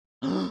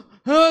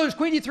Oh, there's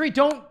queen d3.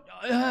 Don't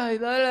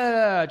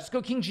just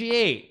go king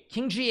g8.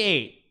 King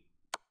g8.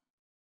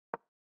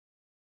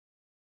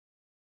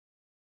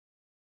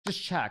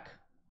 Just check.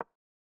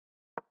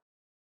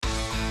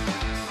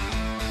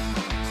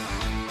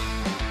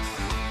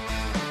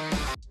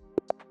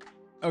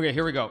 Okay,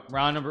 here we go.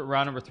 Round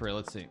number 3.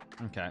 Let's see.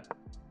 Okay,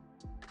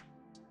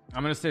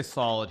 I'm gonna stay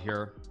solid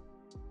here.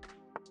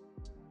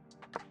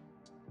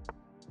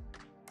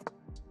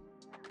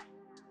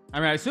 I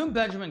mean, I assume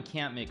Benjamin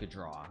can't make a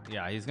draw.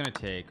 Yeah, he's gonna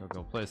take. Okay,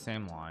 we'll play the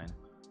same line.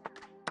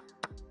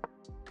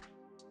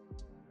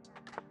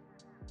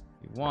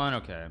 E1.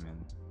 Okay, I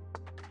mean,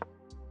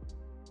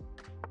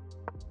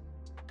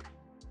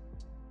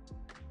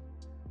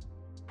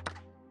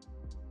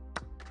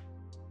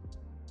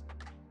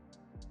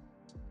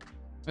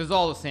 this is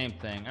all the same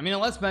thing. I mean,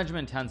 unless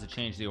Benjamin tends to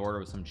change the order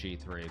with some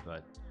g3,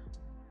 but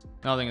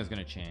nothing is going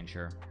to change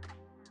here.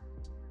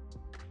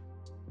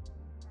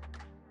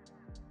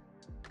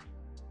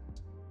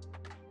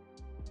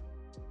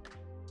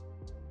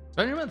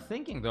 Benjamin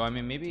thinking though. I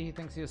mean, maybe he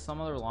thinks he has some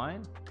other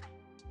line.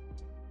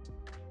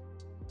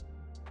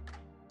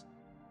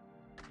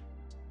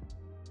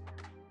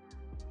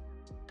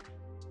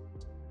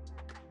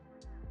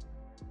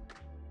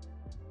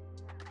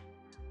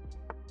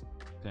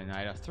 Okay,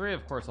 knight f3,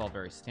 of course, all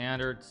very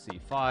standard.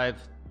 c5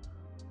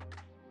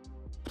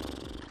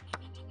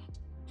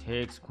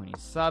 takes, queen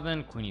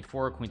e7, queen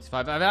e4, queen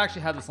c5. I've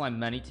actually had this line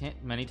many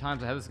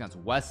times. I had this against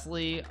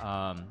Wesley,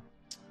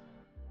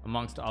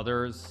 amongst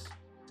others.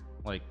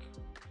 Like,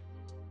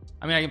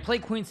 I mean, I can play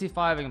queen c5,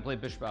 I can play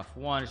bishop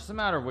f1. It's just a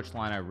matter of which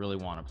line I really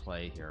want to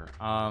play here.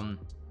 I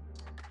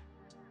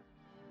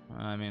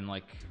mean,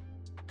 like,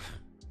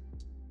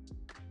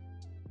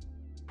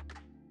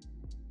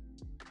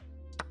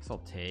 I'll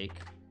take.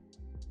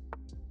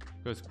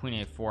 Goes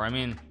queen a4. I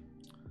mean,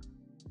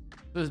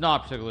 this is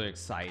not particularly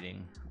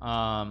exciting.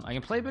 I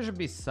can play bishop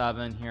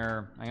b7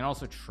 here. I can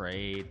also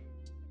trade.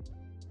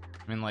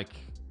 I mean, like,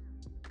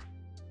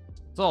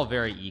 it's all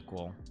very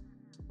equal.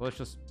 Let's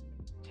just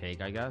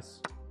take, I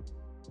guess.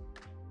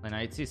 Play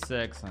knight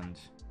c6, and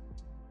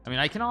I mean,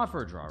 I can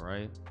offer a draw,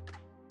 right?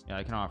 Yeah,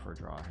 I can offer a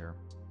draw here.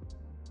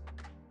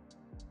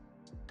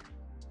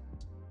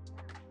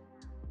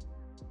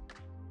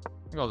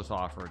 I think I'll just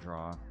offer a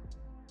draw.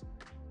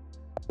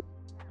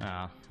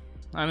 Yeah,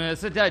 I mean,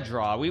 it's a dead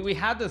draw. We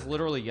had this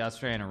literally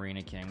yesterday in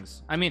Arena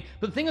Kings. I mean,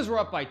 but the thing is, we're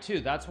up by 2.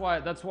 That's why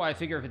I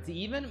figure if it's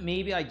even,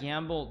 maybe I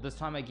gamble. This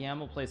time I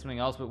gamble, play something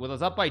else. But with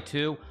us up by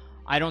 2,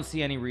 I don't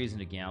see any reason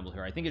to gamble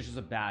here. I think it's just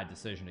a bad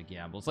decision to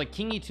gamble. It's like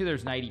king e2,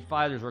 there's knight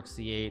e5, there's rook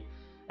c8.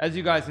 As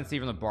you guys can see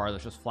from the bar,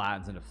 this just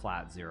flattens into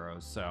flat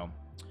zeros. So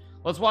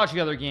let's watch the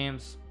other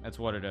games. That's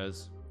what it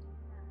is.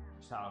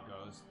 That's how it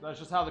goes. That's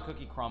just how the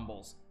cookie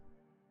crumbles.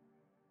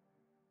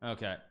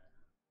 Okay.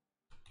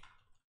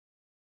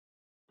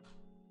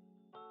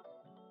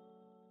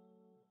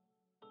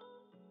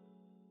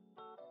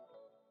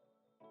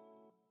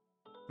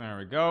 There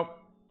we go.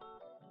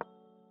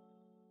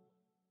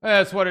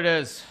 That's what it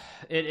is.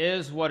 It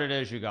is what it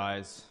is, you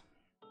guys.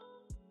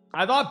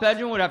 I thought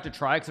Benjamin would have to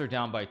try because they're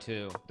down by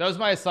 2. That was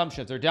my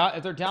assumption. If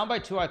they're down by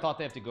 2, I thought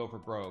they have to go for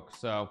broke.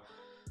 So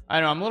I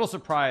don't know, I'm a little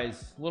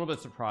surprised, a little bit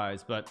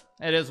surprised, but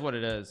it is what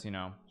it is, you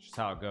know, just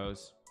how it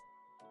goes.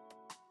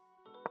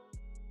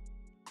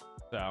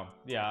 So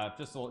yeah,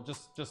 just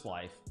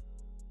life,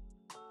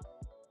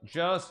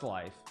 just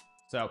life.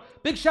 So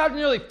big shout out to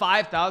nearly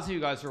 5,000 of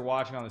you guys who are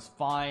watching on this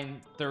fine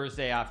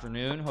Thursday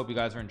afternoon. Hope you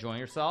guys are enjoying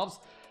yourselves.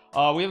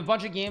 We have a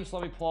bunch of games, so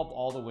let me pull up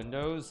all the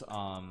windows.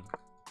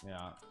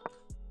 Yeah,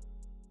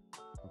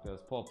 okay,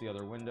 let's pull up the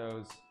other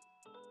windows.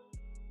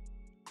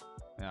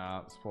 Yeah,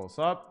 let's pull this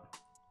up.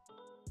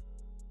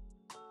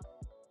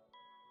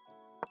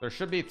 There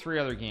should be 3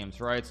 other games,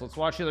 right? So let's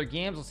watch the other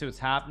games. Let's see what's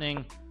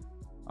happening.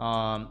 We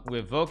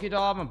have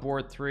Volkidov on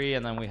board 3,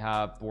 and then we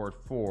have board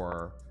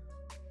 4.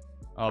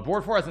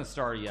 Board 4 hasn't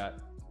started yet.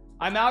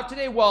 I'm out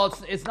today. Well,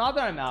 it's not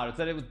that I'm out, it's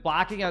that it was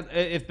blacking out.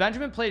 If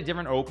Benjamin played a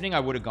different opening, I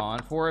would have gone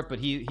for it, but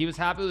he was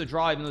happy with the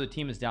draw even though the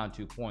team is down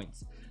 2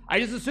 points. I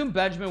just assumed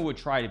Benjamin would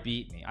try to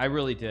beat me. I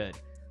really did.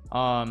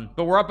 But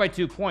we're up by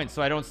 2 points,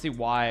 so I don't see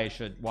why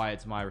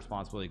it's my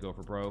responsibility to go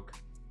for broke.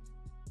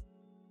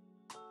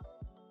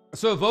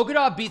 So if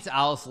Volkidov beats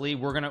Alice Lee,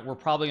 we're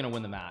probably gonna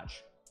win the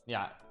match.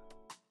 Yeah,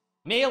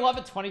 May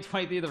 11th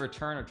 2023, the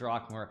return of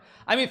Drachmer.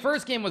 I mean,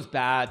 first game was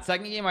bad,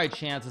 second game I had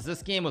chances.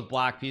 This game with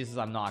black pieces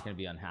I'm not going to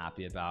be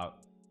unhappy about.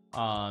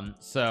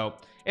 So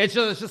it's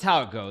just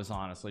how it goes,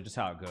 honestly, just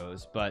how it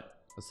goes, but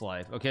it's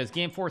life. Okay, has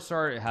game 4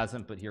 started? It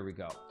hasn't, but here we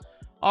go.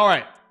 All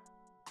right,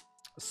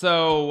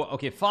 so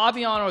okay,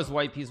 Fabiano is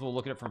white piece. We'll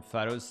look at it from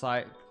Fedo's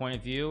side point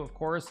of view, of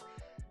course.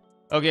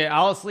 Okay,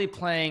 Alice Lee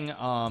playing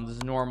this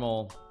is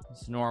normal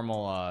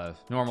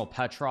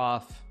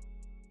Petrov.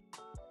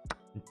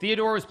 And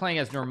Theodore was playing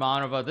as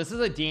Nurmanova. This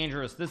is a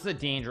dangerous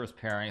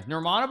pairing. If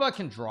Nurmanova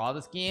can draw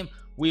this game,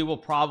 we will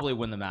probably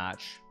win the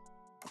match.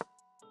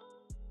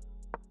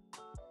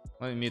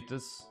 Let me mute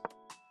this.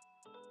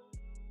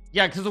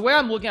 Yeah, because the way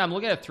I'm looking at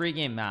a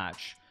 3-game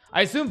match.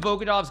 I assume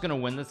Volkidov's gonna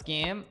win this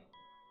game.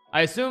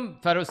 I assume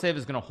Fedoseev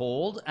is going to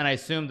hold, and I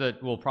assume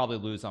that we'll probably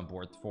lose on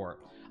board 4.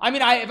 I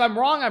mean, if I'm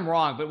wrong, I'm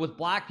wrong, but with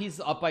black pieces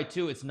up by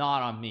 2, it's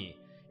not on me.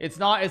 It's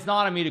not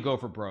on me to go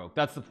for broke.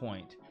 That's the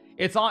point.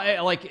 It's on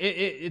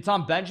it's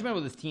on Benjamin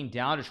with his team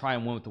down to try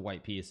and win with the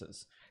white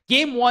pieces.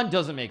 Game 1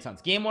 doesn't make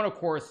sense. Game 1, of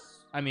course,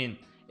 I mean,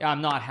 yeah,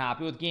 I'm not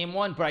happy with game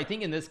 1, but I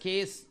think in this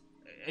case,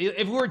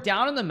 if we were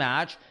down in the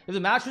match, if the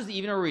match was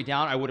even or we were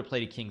down, I would have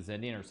played a King's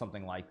Indian or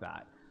something like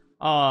that.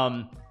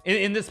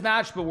 In this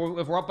match, but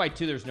if we're up by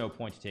 2, there's no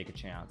point to take a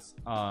chance.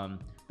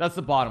 That's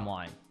the bottom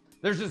line.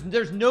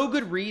 There's no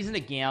good reason to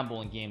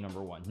gamble in game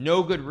number 1.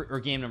 No good, or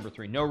game number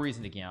 3. No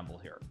reason to gamble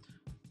here.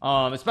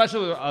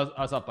 Especially with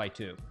us up by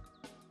 2.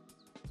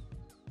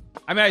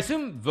 I mean, I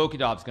assume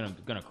Volkodov's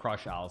gonna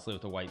crush Owlsley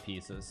with the white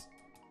pieces.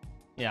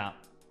 Yeah.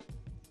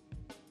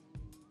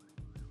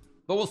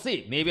 But we'll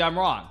see. Maybe I'm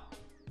wrong.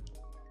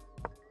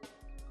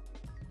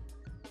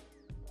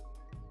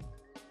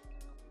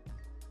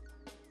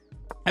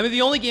 I mean,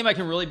 the only game I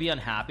can really be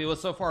unhappy with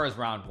so far is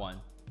round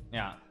 1.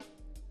 Yeah.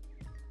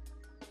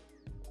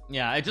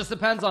 Yeah, it just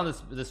depends on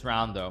this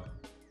round, though.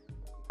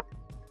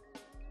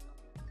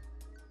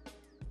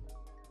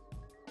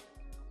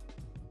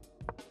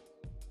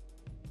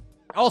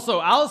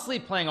 Also,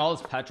 Owlsley playing all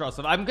this Petrov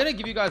stuff. I'm gonna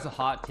give you guys a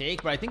hot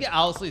take, but I think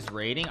Owlsley's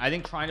rating, I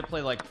think trying to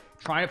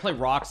play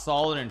rock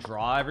solid and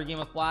draw every game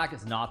with black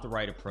is not the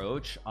right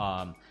approach.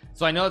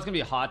 So I know it's gonna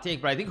be a hot take,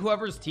 but I think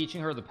whoever's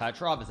teaching her the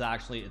Petrov is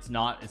actually it's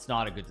not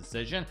a good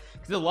decision,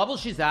 because the level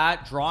she's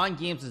at, drawing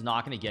games is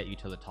not going to get you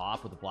to the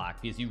top with the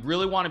black piece. You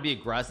really want to be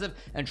aggressive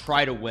and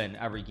try to win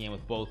every game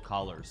with both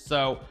colors.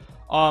 So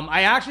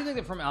I actually think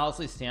that from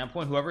Owlsley's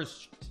standpoint,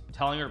 whoever's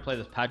telling her to play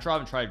this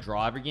Petrov and try to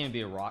draw every game and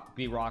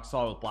be rock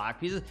solid with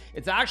black pieces,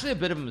 it's actually a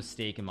bit of a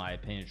mistake in my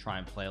opinion to try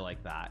and play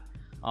like that.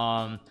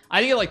 I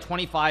think at like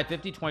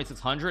 2550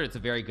 2600 it's a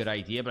very good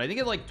idea, but I think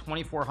at like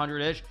 2400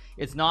 ish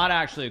it's not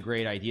actually a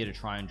great idea to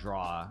try and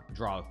draw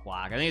with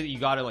black. I think that you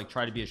got to like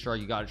try to be a shark.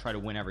 You got to try to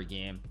win every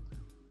game.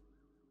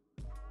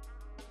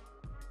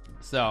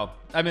 So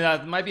I mean,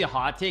 that might be a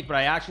hot take, but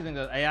I actually think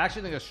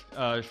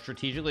that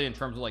strategically, in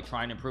terms of like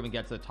trying to improve and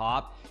get to the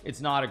top,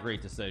 it's not a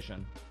great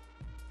decision.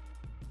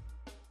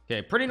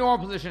 Okay, pretty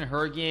normal position in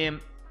her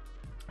game.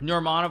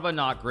 Nurmanova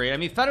not great. I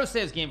mean,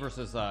 Fedoseev's game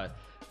versus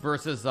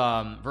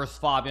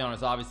Fabiano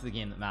is obviously the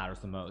game that matters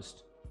the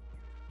most.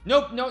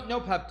 Nope, no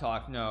pep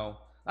talk. No,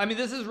 I mean,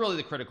 this is really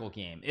the critical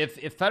game.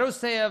 If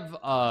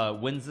Fedoseev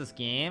wins this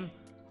game,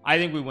 I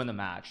think we win the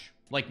match.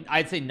 Like,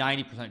 I'd say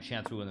 90%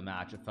 chance we win the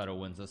match if Fedo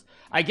wins this.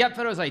 I get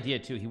Fedo's idea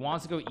too. He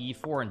wants to go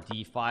e4 and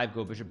d5,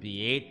 go bishop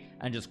b8,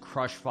 and just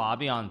crush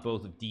Fabi on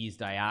both of D's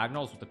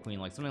diagonals with the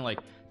queen, like something like,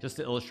 just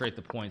to illustrate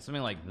the point,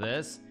 something like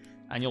this.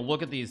 And you'll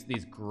look at these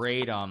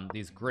great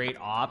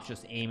ops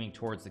just aiming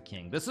towards the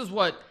king. This is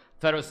what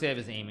Fedoseev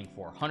is aiming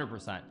for,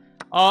 100%.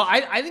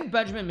 I think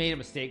Benjamin made a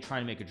mistake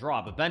trying to make a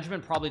draw, but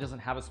Benjamin probably doesn't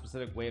have a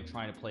specific way of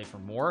trying to play for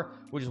more,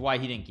 which is why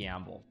he didn't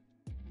gamble.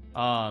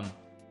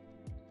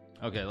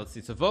 Okay, let's see.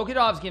 So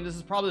Volkodov's game, this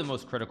is probably the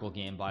most critical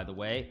game, by the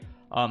way.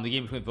 The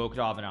game between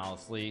Volkodov and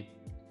Owlsley.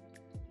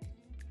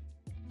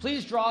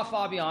 Please draw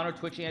Fabiano.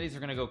 Twitch Andes are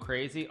gonna go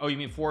crazy. Oh, you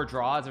mean 4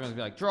 draws? Everyone's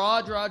gonna be like,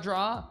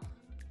 draw.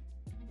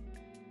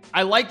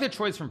 I like the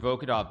choice from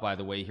Volkodov, by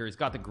the way. Here, he's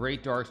got the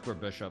great dark square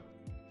bishop.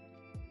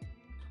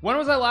 When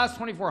was I last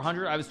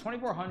 2400? I was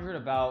 2400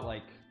 about,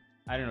 like,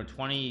 I don't know,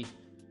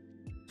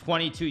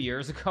 22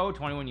 years ago,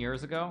 21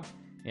 years ago.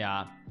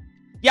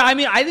 Yeah, I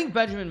mean, I think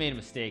Benjamin made a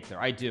mistake there.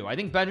 I do. I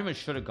think Benjamin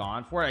should have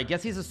gone for it. I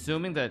guess he's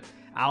assuming that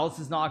Alice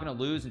is not going to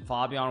lose and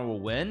Fabiano will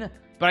win,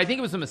 but I think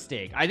it was a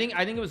mistake. I think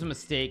it was a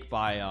mistake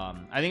by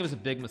I think it was a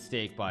big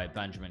mistake by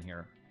Benjamin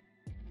here.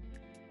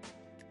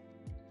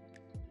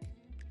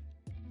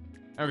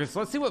 Okay, so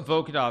let's see what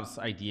Volkodov's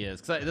idea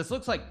is, because this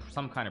looks like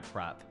some kind of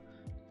prep.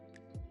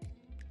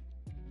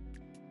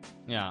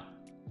 Yeah,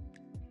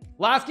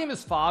 last game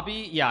is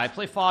Fabi. Yeah, I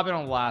play Fabi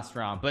on the last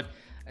round, but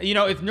you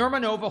know, if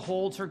Nurmanova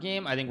holds her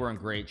game, I think we're in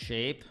great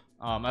shape.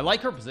 I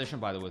like her position,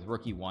 by the way, with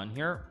rookie 1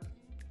 here.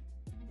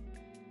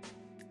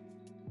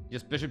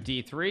 Just bishop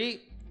d3.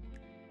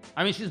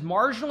 I mean, she's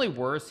marginally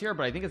worse here,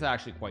 but I think it's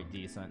actually quite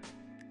decent.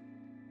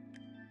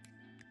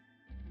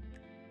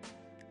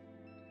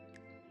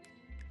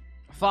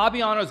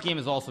 Fabiano's game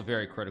is also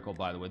very critical,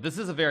 by the way. This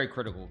is a very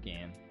critical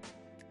game.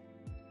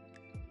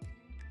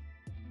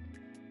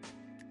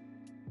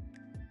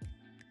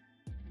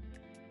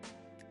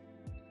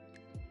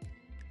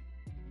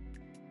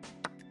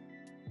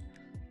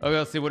 Okay,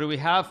 let's see. What do we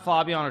have?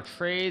 Fabiano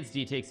trades.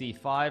 D takes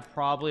e5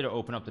 probably to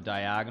open up the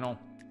diagonal.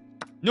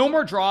 No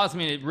more draws. I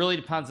mean, it really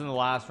depends on the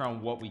last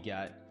round what we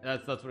get.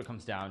 That's what it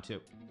comes down to.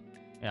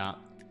 Yeah.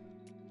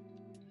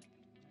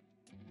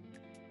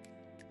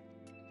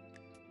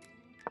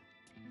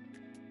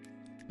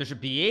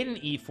 Bishop b8 and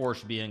e4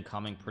 should be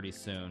incoming pretty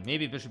soon.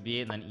 Maybe bishop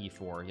b8 and then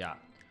e4. Yeah.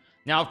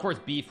 Now, of course,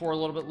 b4 a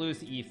little bit loose.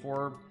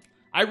 E4.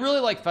 I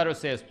really like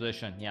Fedoseev's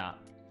position. Yeah.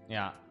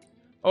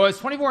 Oh, it's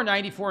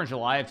 2494 in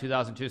July of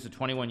 2002, so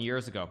 21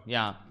 years ago.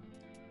 Yeah,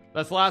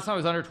 that's the last time I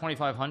was under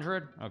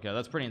 2500. Okay,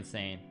 that's pretty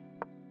insane.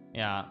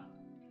 Yeah.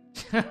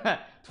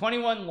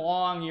 21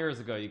 long years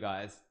ago, you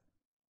guys.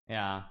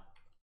 Yeah.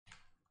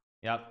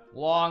 Yep.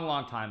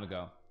 Long time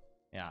ago.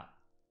 Yeah.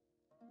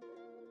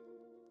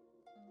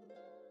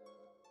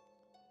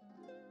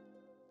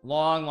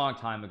 Long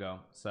time ago.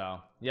 So,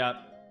 yep.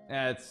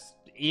 It's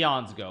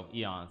eons ago.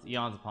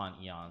 Eons upon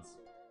eons.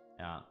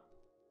 Yeah.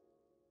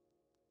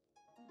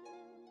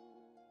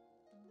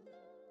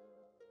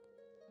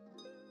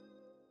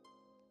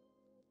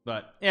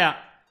 But yeah.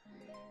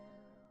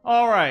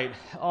 All right.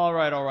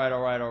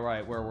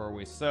 Where were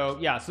we? So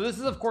yeah, so this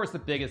is of course the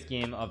biggest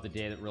game of the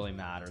day that really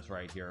matters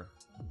right here.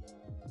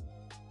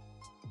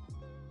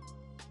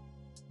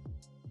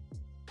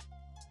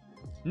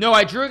 No,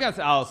 I drew against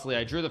Alice Lee.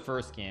 I drew the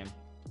first game.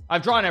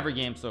 I've drawn every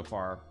game so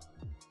far.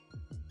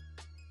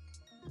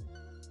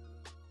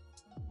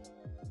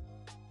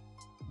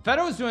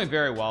 Fedo is doing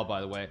very well,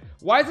 by the way.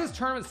 Why is this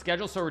tournament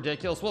schedule so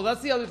ridiculous? Well,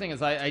 that's the other thing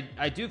is I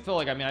do feel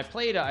like, I mean,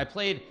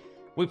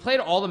 we played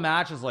all the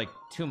matches like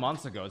 2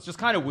 months ago. It's just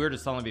kind of weird to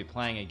suddenly be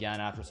playing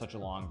again after such a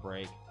long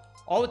break.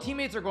 All the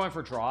teammates are going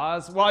for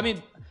draws. Well, I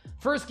mean,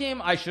 first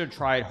game I should have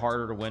tried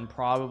harder to win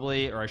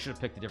probably, or I should have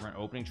picked a different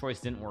opening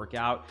choice. Didn't work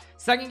out.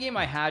 Second game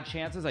I had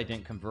chances. I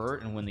didn't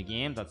convert and win the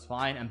game. That's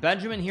fine. And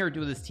Benjamin here,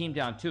 with his team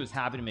down 2, is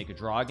happy to make a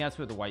draw against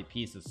me with the white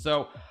pieces.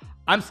 So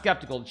I'm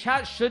skeptical. The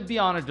chat should be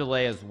on a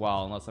delay as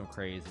well, unless I'm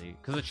crazy,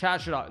 because the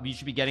chat you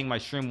should be getting my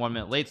stream 1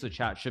 minute late, so the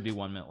chat should be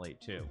 1 minute late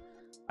too.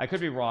 I could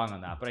be wrong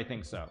on that, but I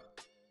think so.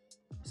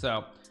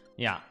 So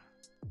yeah,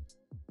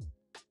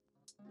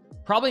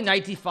 probably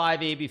knight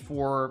d5 a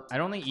before. I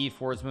don't think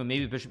e4 is moved.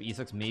 Maybe bishop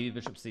e6, maybe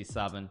bishop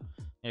c7.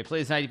 Yeah, he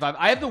plays knight d5.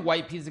 I have the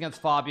white piece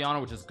against Fabiano,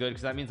 which is good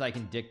because that means I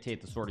can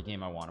dictate the sort of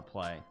game I want to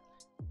play,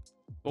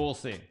 but we'll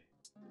see.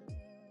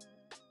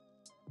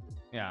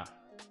 Yeah,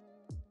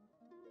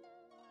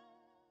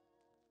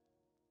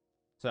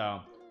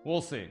 so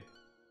we'll see.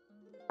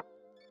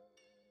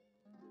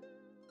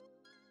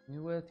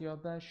 You with your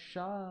best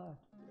shot,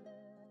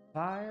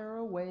 fire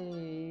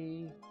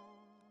away.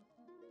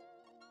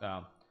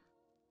 So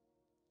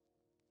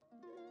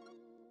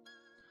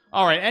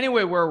all right,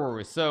 anyway, where were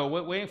we? So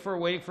waiting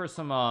for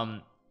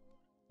some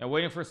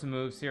waiting for some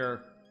moves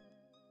here.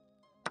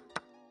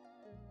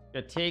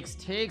 It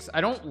takes. I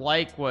don't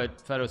like what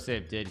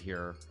Fedosave did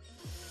here.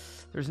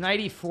 There's knight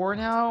e4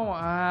 now.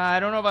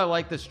 I don't know if I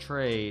like this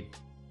trade.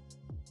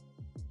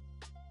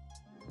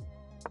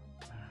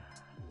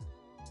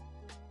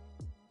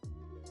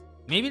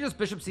 Maybe just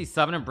bishop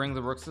c7 and bring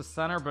the rooks to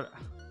center, but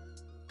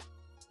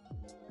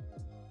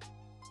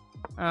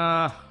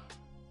I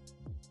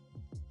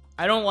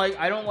don't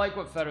like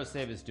what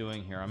Fedosave is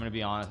doing here. I'm gonna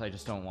be honest, I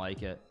just don't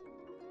like it.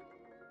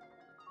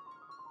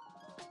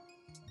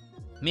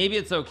 Maybe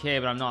it's okay,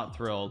 but I'm not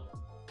thrilled.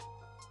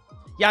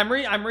 Yeah,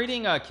 I'm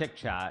reading kick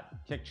chat.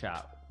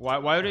 Why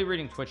would I be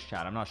reading Twitch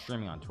chat? I'm not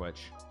streaming on Twitch.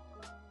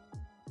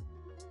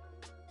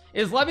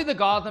 Is Levy the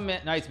Gotham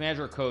Knights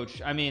manager or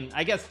coach? I mean,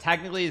 I guess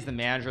technically he's the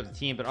manager of the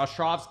team, but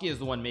Ostrovsky is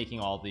the one making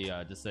all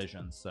the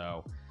decisions.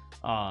 So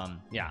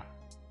yeah.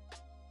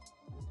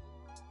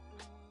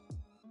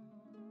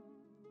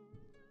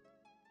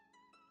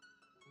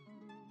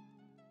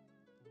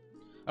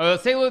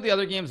 Let's take a look at the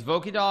other games.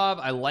 Vokidov,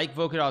 I like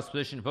Vokidov's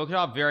position.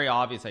 Vokidov, very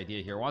obvious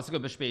idea here. Wants to go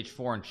bishop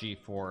h4 and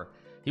g4.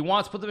 He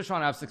wants to put the bishop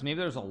on f6. Maybe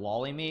there's a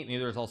lolly mate. Maybe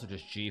there's also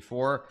just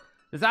g4.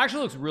 This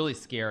actually looks really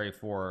scary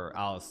for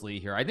Alice Lee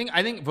here. I think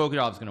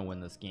Vokidov's going to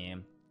win this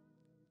game.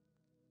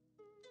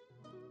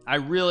 I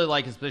really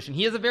like his position.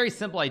 He has a very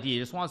simple idea. He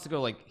just wants to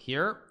go like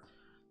here,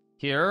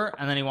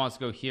 and then he wants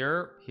to go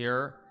here,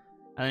 and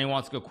then he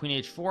wants to go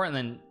queen h4,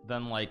 and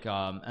then like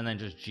and then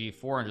just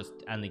g4 and just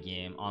end the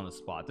game on the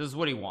spot. This is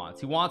what he wants.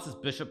 He wants his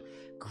bishop.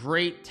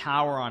 Great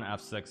tower on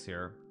f6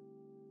 here.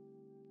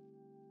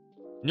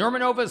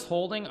 Nurmanova is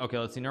holding. Okay,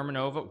 let's see.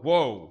 Nurmanova.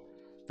 Whoa,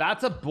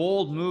 that's a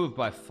bold move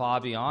by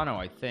Fabiano.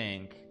 I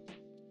think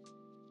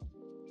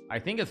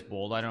it's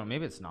bold. I don't know,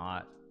 maybe it's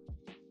not.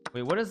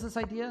 Wait, what is this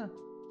idea?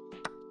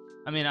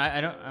 I mean, I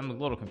don't, I'm a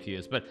little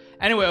confused, but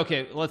anyway,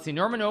 okay, let's see.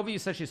 Nurmanova, you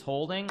said she's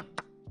holding.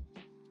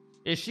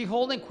 Is she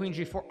holding queen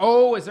g4?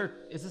 Oh, is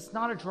this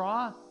not a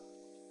draw?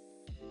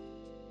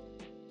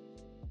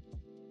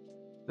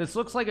 This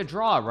looks like a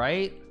draw,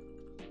 right?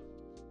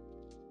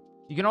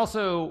 You can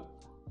also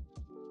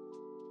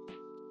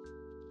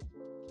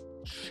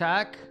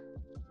check.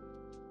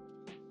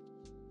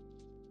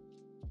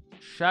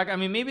 I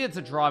mean, maybe it's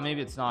a draw, maybe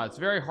it's not. It's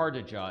very hard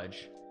to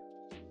judge.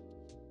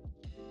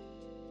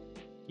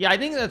 Yeah, I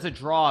think that's a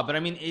draw, but I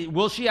mean,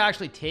 will she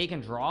actually take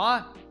and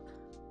draw?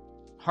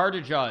 Hard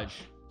to judge.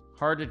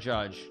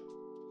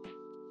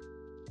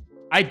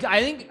 I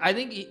think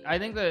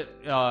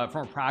that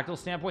from a practical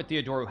standpoint,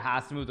 Theodorou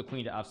has to move the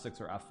queen to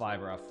f6 or f5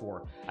 or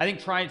f4. I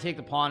think trying to take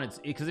the pawn, it's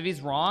because if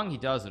he's wrong, he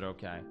does it.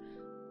 Okay.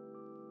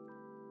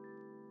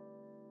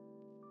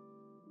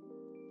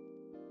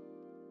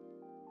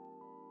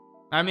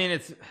 I mean,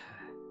 it's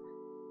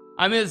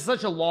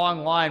such a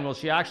long line. Will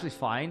she actually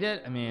find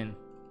it? I mean,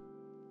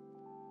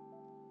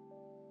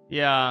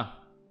 yeah,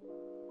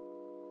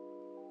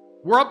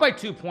 we're up by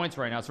 2 points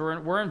right now, so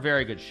we're in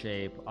very good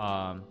shape.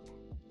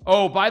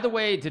 Oh, by the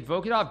way, did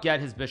Vogadov get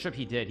his bishop?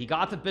 He did. He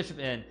got the bishop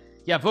in.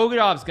 Yeah,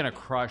 Vogadov's gonna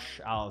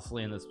crush Alice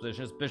Lee in this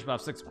position. It's bishop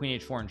f6, queen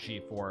h4, and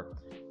g4.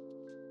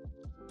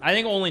 I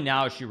think only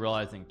now is she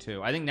realizing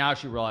too. I think now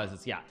she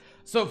realizes, yeah.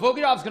 So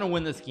Vogadov's gonna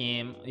win this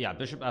game. Yeah,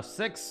 bishop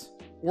f6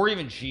 or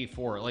even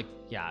g4. Like,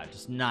 yeah,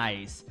 just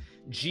nice.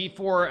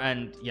 G4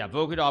 and yeah,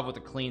 Vogadov with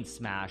a clean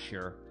smash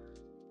here.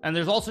 And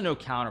there's also no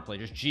counterplay,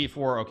 just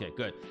g4. Okay,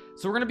 good.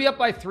 So we're gonna be up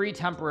by 3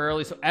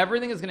 temporarily. So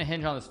everything is gonna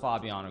hinge on this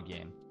Fabiano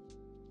game.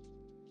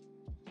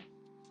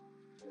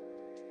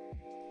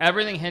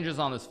 Everything hinges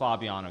on this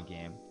Fabiano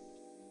game.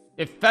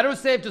 If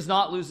Fedoseev does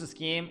not lose this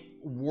game,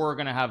 we're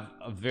gonna have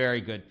a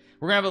very good,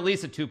 we're gonna have at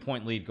least a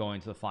 2-point lead going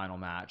to the final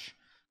match,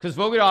 because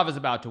Vogadov is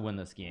about to win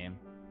this game.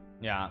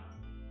 Yeah,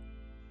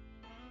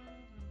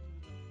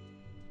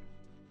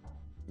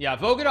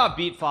 Vogadov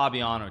beat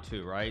Fabiano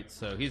too, right?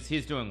 So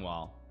he's doing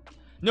well.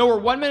 No, we're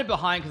 1 minute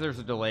behind because there's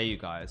a delay, you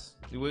guys.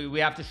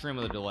 We have to stream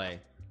with a delay.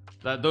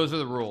 Those are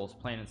the rules,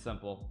 plain and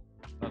simple.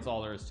 That's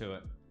all there is to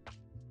it.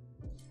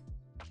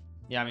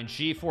 Yeah, I mean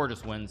g4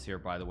 just wins here,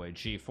 by the way.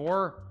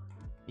 G4,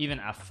 even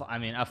I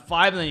mean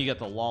f5, and then you get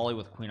the lolly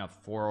with queen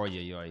f4. Oh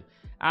yeah,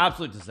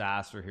 absolute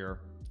disaster here.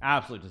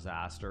 Absolute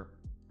disaster.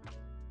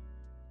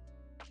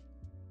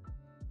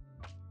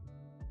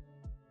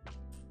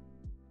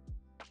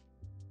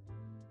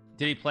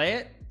 Did he play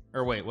it?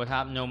 Or wait, what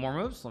happened? No more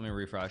moves? Let me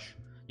refresh.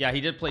 Yeah,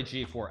 he did play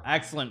g4.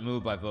 Excellent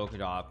move by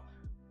Vogadov.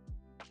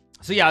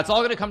 So yeah, it's all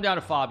going to come down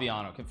to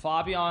Fabiano.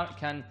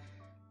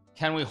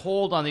 Can we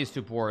hold on these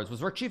 2 boards?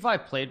 Was rook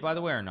g5 played, by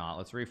the way, or not?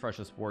 Let's refresh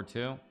this board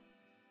too.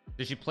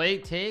 Did she play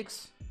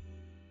takes?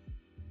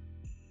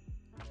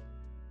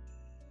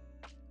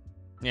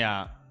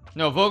 Yeah,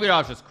 no,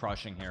 Vogadov's just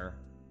crushing here.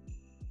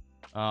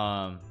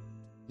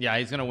 Yeah,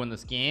 he's gonna win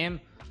this game.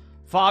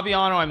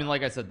 Fabiano, I mean,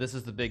 like I said, this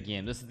is the big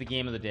game. This is the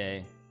game of the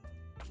day.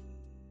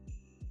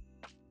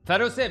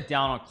 Fedoseev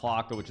down on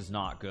clock though, which is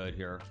not good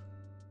here.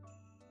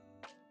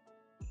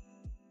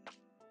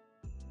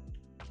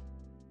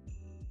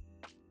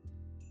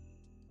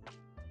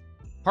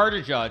 Hard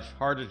to judge,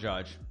 hard to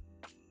judge.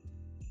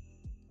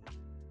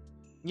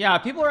 Yeah,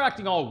 people are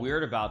acting all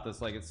weird about this,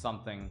 like it's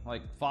something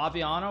like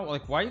Fabiano.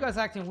 Like, why are you guys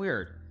acting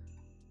weird?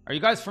 Are you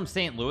guys from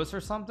St. Louis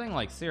or something?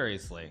 Like,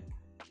 seriously,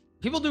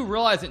 people do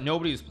realize that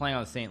nobody who's playing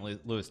on the St.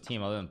 Louis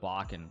team other than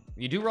Bok, and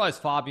you do realize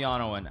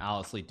Fabiano and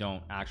Alice Lee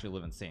don't actually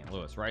live in St.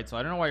 Louis, right? So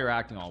I don't know why you're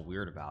acting all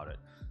weird about it,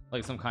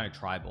 like some kind of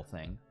tribal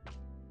thing.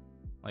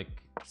 Like,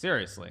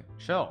 seriously,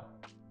 chill.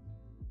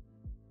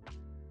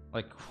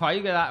 Like, why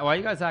you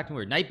guys acting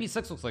weird? Knight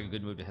b6 looks like a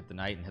good move to hit the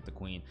knight and hit the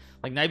queen.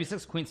 Like knight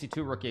b6, queen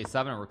c2, rook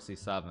a7, and rook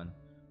c7.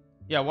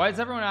 Yeah, why is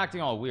everyone acting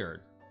all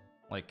weird?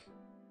 Like,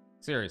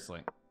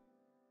 seriously.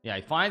 Yeah,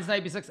 he finds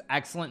knight b6.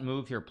 Excellent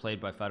move here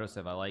played by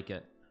Fedoseev. I like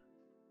it.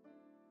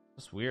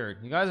 Just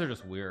weird. You guys are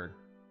just weird.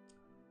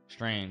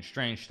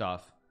 Strange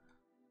stuff.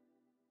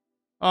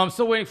 I'm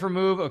still waiting for a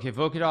move. Okay,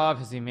 Vogadov,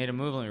 has he made a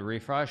move? Let me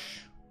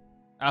refresh.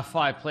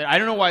 f5 played. I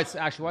don't know why it's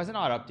actually, why is it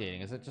not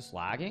updating? Is it just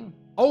lagging?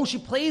 Oh, she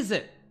plays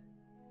it.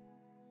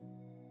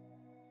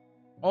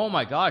 Oh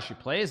my gosh, she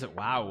plays it.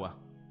 Wow.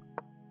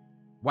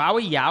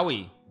 Wowie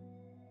yowie.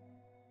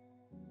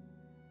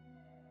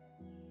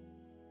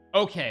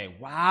 Okay,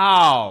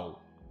 wow.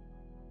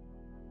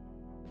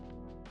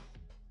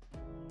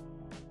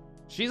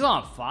 She's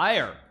on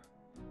fire.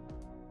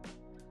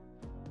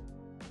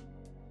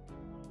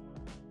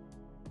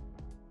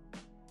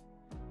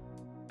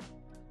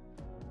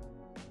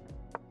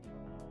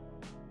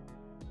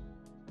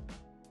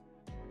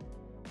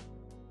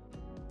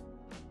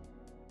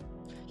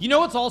 You know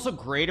what's also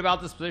great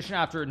about this position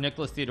after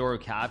Nicholas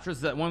Theodorou captures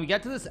is that when we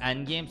get to this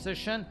endgame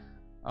position,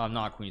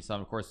 not queen e7,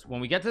 of course,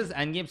 when we get to this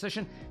endgame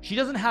position, she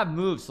doesn't have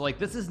moves, so like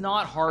this is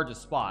not hard to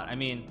spot. I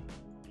mean,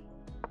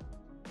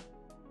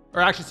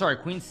 or actually, sorry,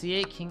 queen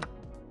c8, king.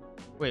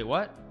 Wait,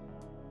 what?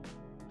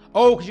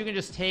 Oh, because you can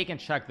just take and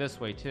check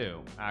this way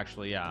too.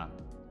 Actually, yeah,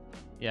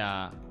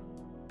 yeah.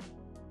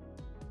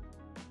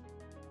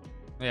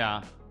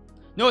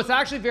 No, it's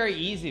actually very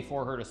easy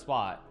for her to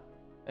spot.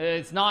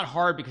 It's not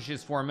hard because she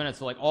has 4 minutes,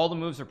 so like all the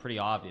moves are pretty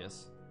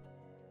obvious.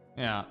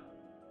 Yeah.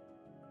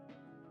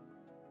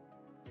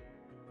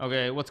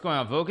 Okay, what's going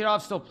on?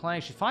 Vogadov's still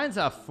playing. She finds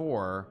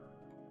f4.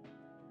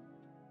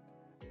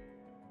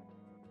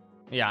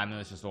 Yeah, I mean,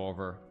 it's just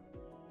over.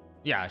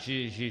 Yeah,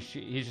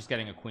 he's just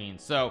getting a queen.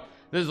 So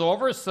this is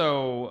over.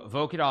 So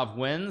Vogadov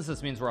wins.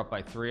 This means we're up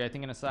by 3, I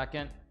think, in a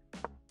second.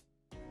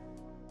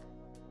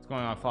 What's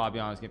going on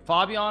Fabiano's game?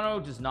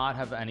 Fabiano does not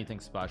have anything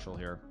special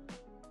here.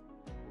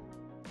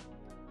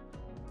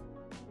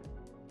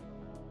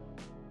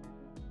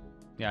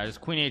 Yeah,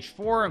 just queen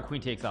h4 and queen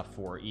takes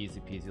f4.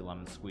 Easy peasy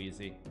lemon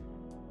squeezy.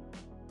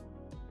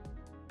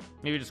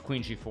 Maybe just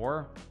queen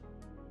g4.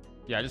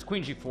 Yeah, just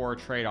queen g4,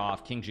 trade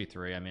off, king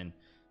g3. I mean,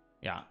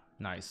 yeah,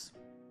 nice.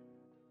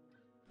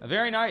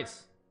 Very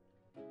nice.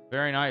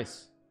 Very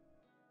nice.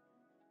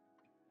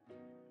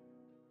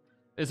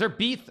 Is there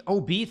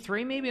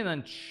b3 maybe, and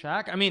then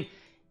check? I mean,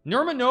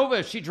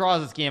 Nurmanova, if she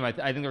draws this game, I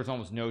think there's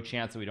almost no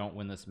chance that we don't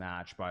win this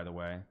match, by the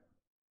way.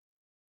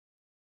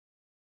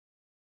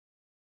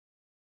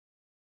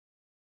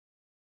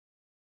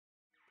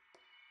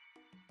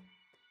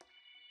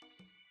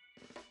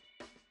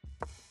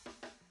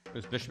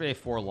 There's bishop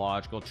a4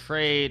 logical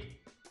trade.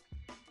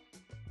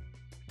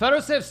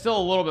 Fedosev's still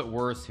a little bit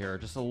worse here,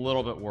 just a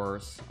little bit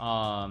worse.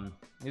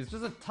 He's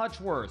just a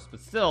touch worse, but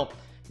still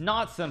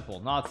not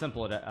simple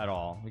at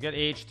all. We get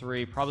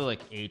h3, probably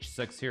like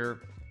h6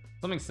 here,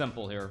 something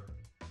simple here,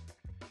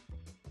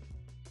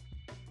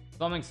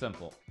 something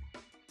simple.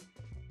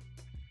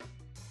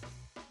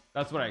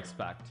 That's what I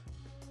expect.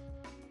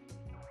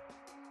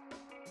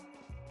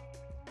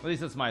 At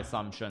least that's my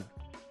assumption.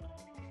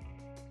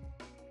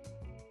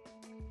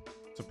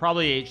 So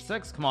probably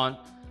h6. Come on,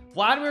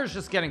 Vladimir's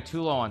just getting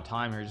too low on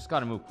time here. You just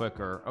got to move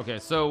quicker. Okay,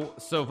 so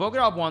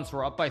Vogadov once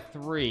we're up by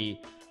 3.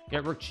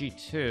 Get rook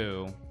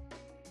g2.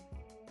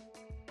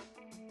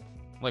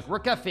 Like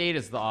rook f8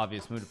 is the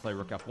obvious move to play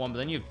rook f1, but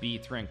then you have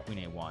b3 and queen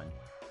a1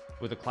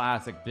 with a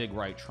classic big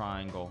right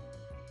triangle,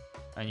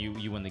 and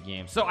you win the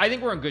game. So I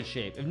think we're in good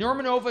shape. If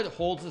Nurmanova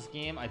holds this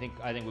game, I think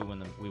we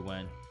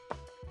win.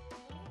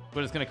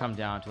 But it's going to come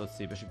down to, let's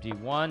see, bishop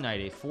d1,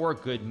 knight a4,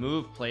 good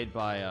move played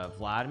by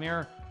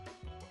Vladimir.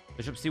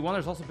 Bishop c1,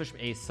 there's also bishop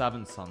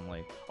a7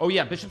 suddenly. Oh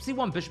yeah, bishop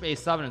c1, bishop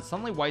a7, and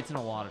suddenly white's in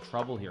a lot of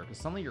trouble here because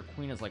suddenly your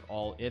queen is like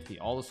all iffy.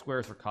 All the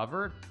squares are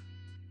covered.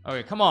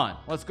 Okay, come on,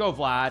 let's go,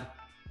 Vlad.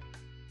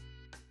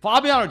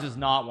 Fabiano does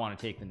not want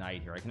to take the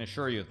knight here. I can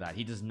assure you of that.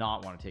 He does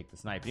not want to take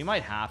this knight, but he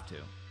might have to.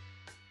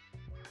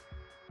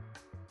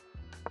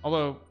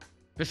 Although,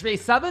 bishop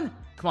a7?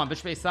 Come on,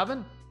 bishop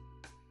a7?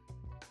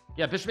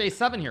 Yeah, bishop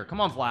a7 here.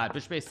 Come on, Vlad.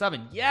 Bishop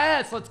a7.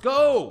 Yes, let's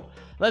go.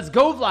 Let's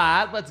go,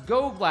 Vlad. Let's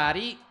go,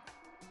 Vladdy.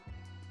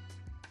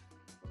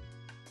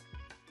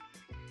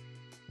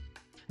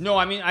 No,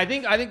 I mean, I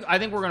think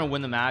we're gonna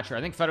win the match here.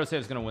 I think Fedoseev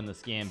is gonna win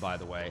this game. By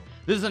the way,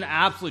 this is an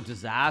absolute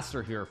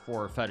disaster here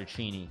for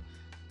Fettuccini.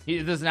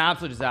 This is an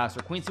absolute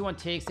disaster. Queen c1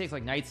 takes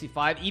like knight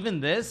c5.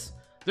 Even this,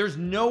 there's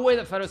no way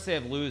that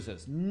Fedoseev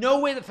loses. No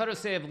way that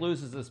Fedoseev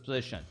loses this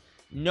position.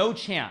 No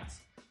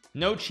chance.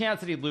 No chance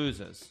that he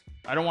loses.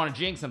 I don't want to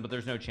jinx him, but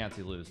there's no chance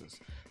he loses.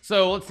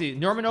 So let's see.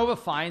 Nurmanova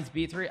finds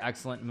b3.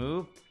 Excellent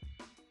move.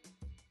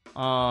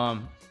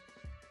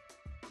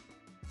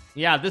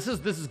 Yeah, this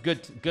is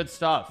good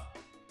stuff.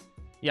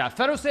 Yeah,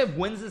 Fedoseev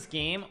wins this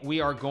game. We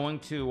are going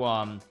to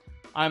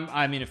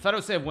I mean, if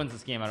Fedoseev wins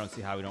this game, I don't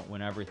see how we don't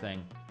win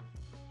everything,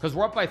 because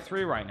we're up by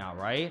 3 right now,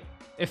 right?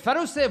 If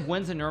Fedoseev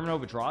wins and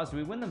Nurmanova draws, do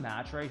we win the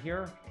match right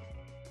here?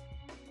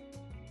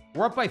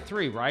 We're up by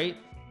 3, right?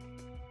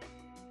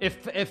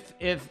 If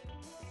Fedoseev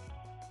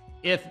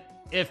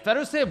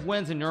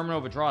wins and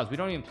Nurmanova draws, we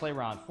don't even play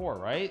round 4,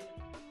 right?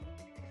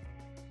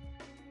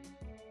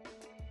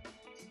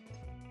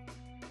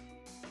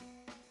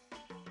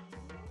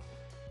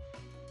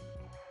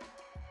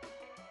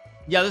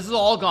 Yeah, this has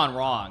all gone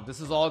wrong. This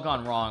has all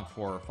gone wrong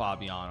for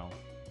Fabiano.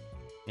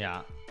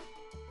 Yeah,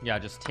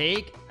 just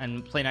take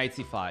and play knight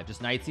c5.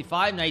 Just knight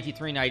c5, knight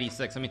d3, knight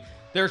e6. I mean,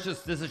 this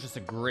is just a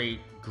great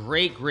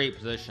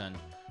position.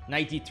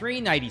 Knight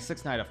d3, knight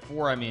e6, knight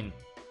f4. I mean,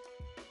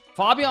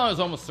 Fabiano is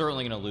almost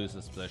certainly going to lose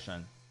this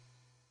position.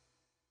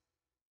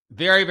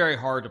 Very, very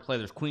hard to play.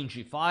 There's queen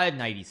g5,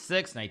 knight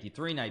e6, knight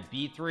d3, knight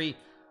b3.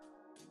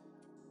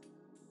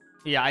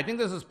 Yeah, I think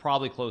this is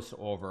probably close to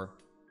over.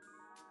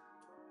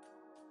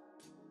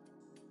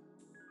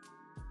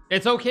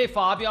 It's okay.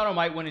 Fabiano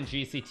might win in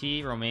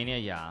GCT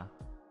Romania.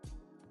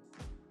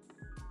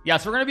 Yeah,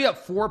 so we're gonna be up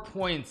 4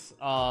 points.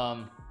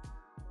 Yeah,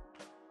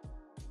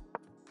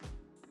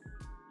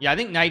 I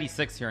think knight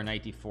e6 here and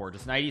knight d4.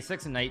 Just knight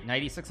e6 and knight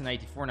e6 and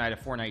knight d4,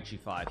 knight f4, knight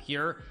g5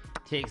 here.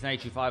 Takes knight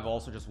g5,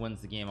 also just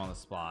wins the game on the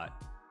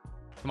spot.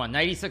 Come on,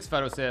 knight e6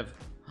 Fedoseev.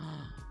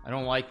 I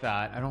don't like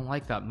that. I don't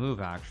like that move,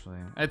 actually.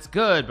 It's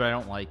good, but I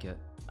don't like it.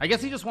 I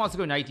guess he just wants to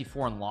go knight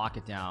d4 and lock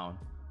it down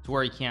to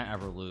where he can't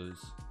ever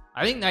lose.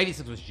 I think knight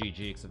e6 was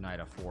GG except knight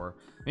f4.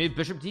 Maybe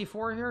bishop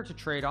d4 here to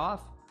trade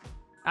off.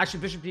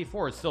 Actually, bishop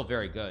d4 is still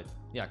very good.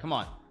 Yeah, come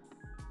on,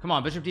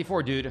 bishop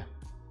d4, dude.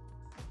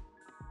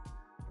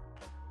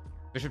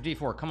 Bishop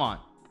d4, come on.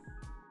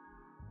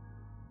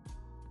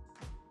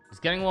 He's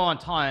getting low on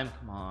time.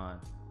 Come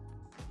on.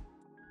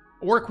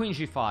 Or queen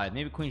g5.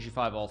 Maybe queen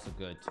g5 also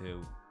good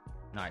too.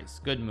 Nice,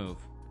 good move.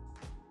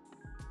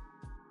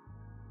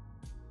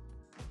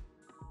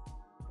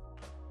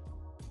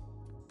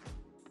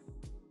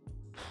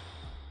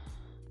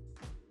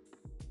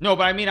 No,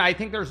 but I mean, I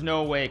think there's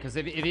no way, because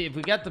if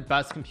we get the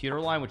best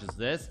computer line, which is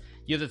this,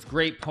 you have this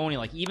great pony,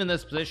 like even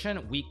this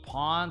position, weak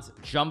pawns,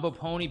 jumbo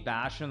pony,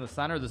 bastion in the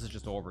center, this is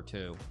just over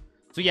too.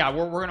 So yeah,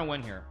 we're gonna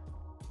win here.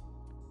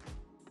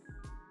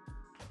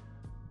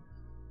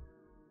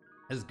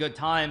 This is good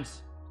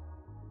times.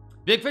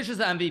 Big Fish is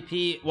the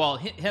MVP. Well,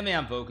 him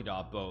and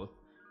Vogadov both.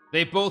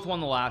 They both won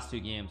the last 2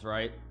 games,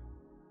 right?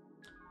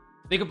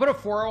 They could put a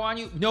 4-0 on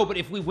you. No, but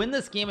if we win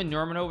this game and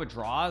Nurmanova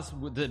draws,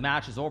 the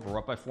match is over. We're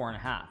up by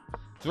 4.5.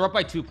 So we're up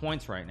by 2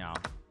 points right now.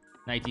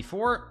 Knight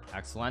d4,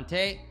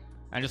 excelente.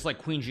 And just like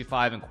queen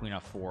g5 and queen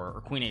f4,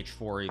 or queen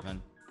h4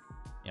 even.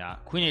 Yeah,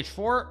 queen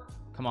h4.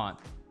 Come on.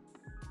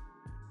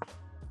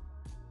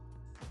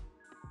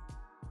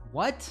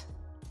 What?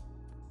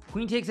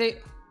 Queen takes 8.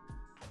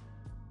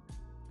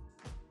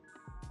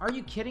 Are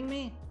you kidding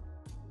me?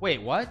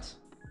 Wait, what?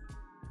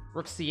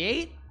 Rook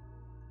c8.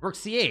 Rook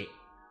c8.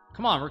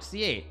 Come on, rook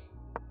c8.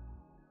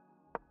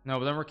 No,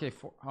 but then rook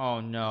a4.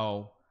 Oh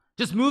no,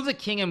 just move the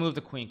king and move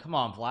the queen. Come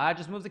on, Vlad,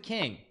 just move the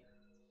king.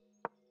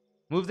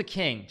 Move the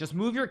king. Just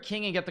move your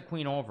king and get the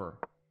queen over.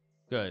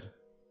 Good.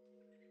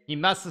 He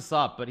messed this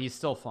up, but he's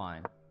still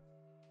fine.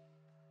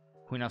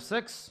 Queen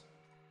f6.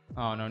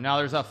 Oh no, now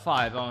there's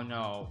f5. Oh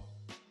no,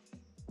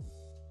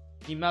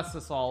 he messed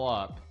this all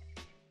up.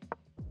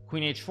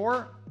 Queen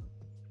h4.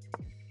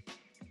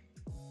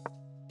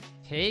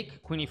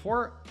 Take. Queen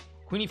e4.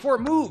 Queen e4.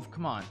 Move.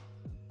 Come on.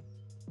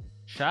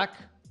 Check.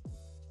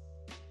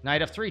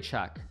 Knight f3.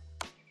 Check.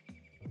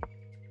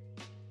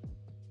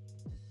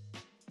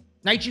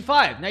 Knight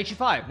g5. Knight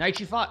g5. Knight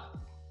g5.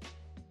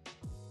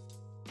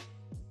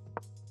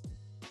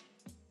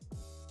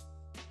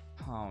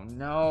 Oh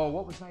no,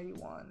 what was knight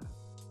e1?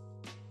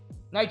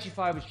 Knight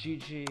g5 was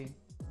GG.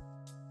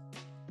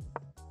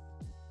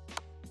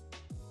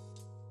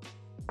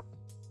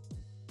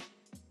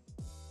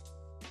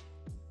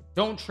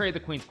 Don't trade the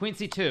queens. Queen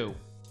c2.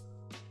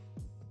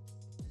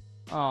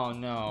 Oh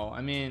no,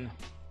 I mean,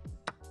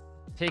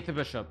 take the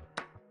bishop.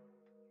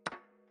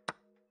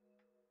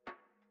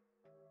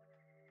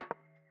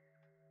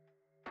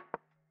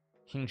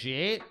 King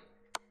g8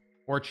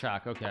 or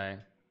check. Okay,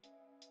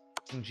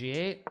 king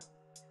g8.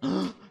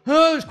 Oh,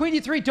 there's queen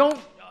d3. Don't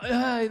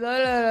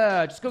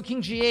just go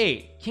king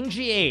g8. King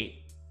g8.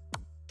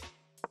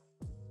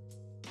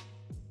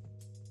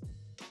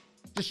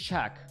 Just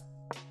check.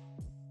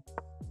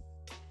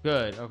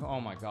 Good.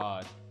 Oh my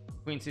god.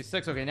 Queen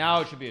c6. Okay,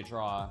 now it should be a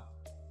draw.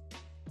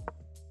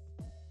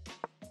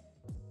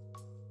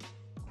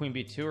 Queen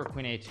b2 or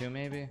queen a2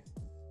 maybe.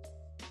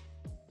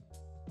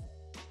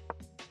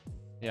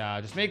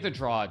 Yeah, just make the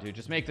draw, dude.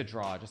 Just make the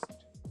draw. Just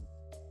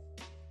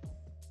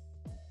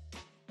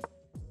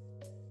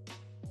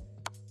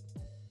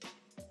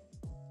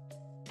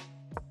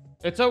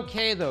it's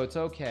okay though. It's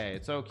okay.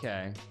 It's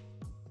okay.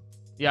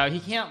 Yeah, he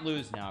can't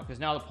lose now because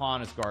now the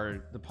pawn is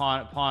guarded. The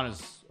pawn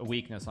is a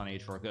weakness on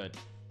h4. Good.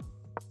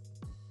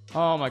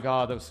 Oh my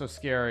god, that was so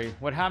scary.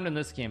 What happened in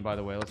this game, by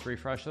the way? Let's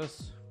refresh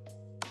this.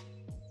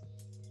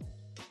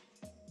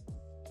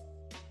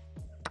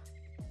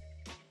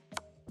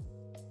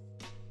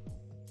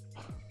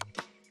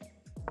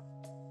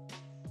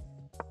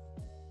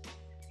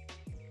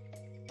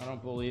 I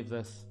don't believe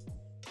this.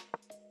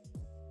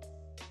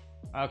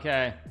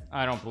 Okay,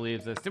 I don't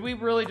believe this. Did we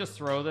really just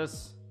throw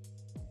this?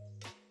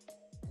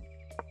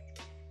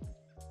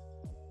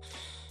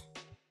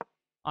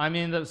 I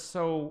mean, that's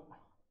so...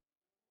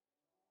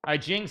 I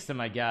jinxed him,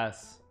 I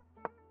guess.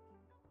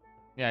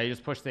 Yeah, you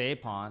just pushed the a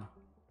pawn.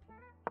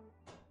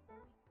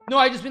 No,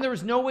 I just mean there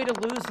was no way to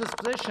lose this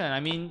position. I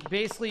mean,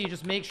 basically you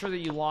just make sure that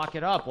you lock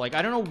it up. Like,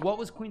 I don't know what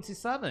was queen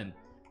c7.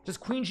 Just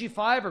queen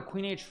g5 or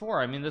queen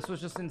h4. I mean, this was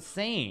just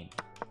insane.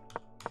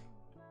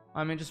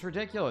 I mean, just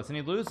ridiculous. And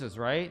he loses,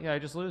 right? Yeah, he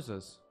just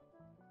loses.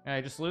 Yeah,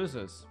 he just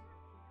loses.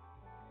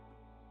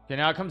 Okay,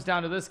 now it comes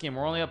down to this game.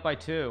 We're only up by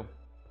 2.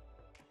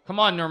 Come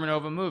on,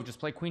 Nurmanova, move. Just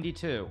play queen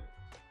d2.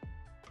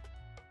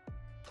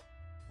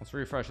 Let's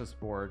refresh this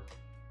board.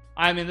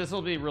 I mean, this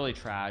will be really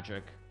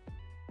tragic.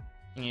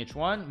 King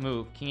h1,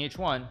 move. King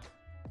h1.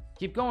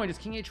 Keep going, just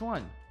king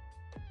h1.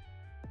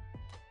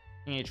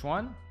 King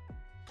h1.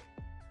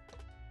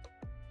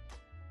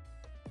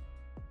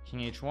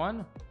 King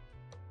h1.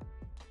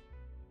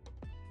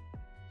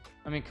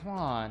 I mean, come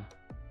on.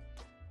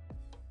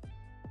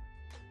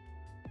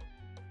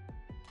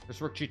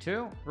 There's rook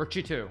g2. Rook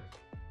g2.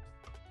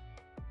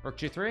 Rook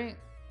g3.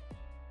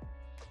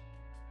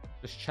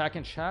 Just check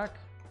and check.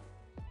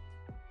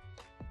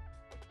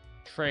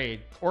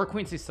 Trade. Or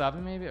queen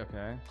c7 maybe.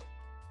 Okay.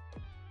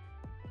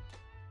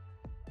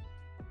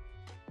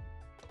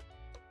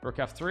 Rook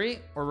f3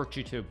 or rook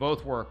g2.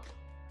 Both work.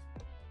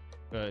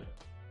 Good.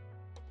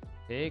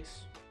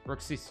 Takes.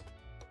 Rook c.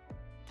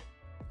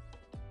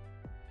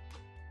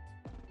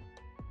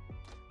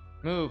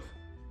 Move.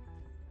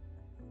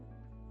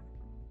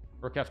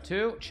 Rook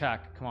f2.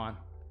 Check. Come on.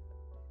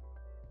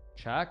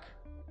 Check.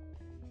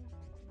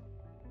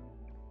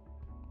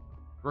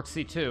 Rook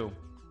c2.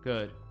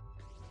 Good.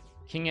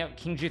 King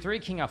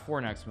g3, king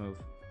f4 next move.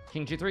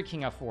 King g3,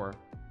 king f4.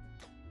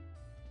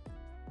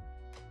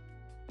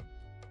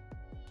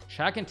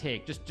 Check and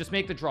take. Just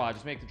make the draw.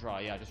 Just make the draw.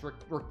 Yeah, just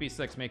rook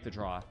b6, make the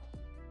draw.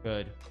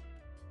 Good.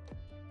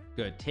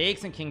 Good.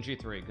 Takes and king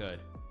g3. Good.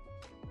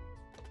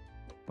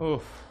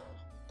 Oof.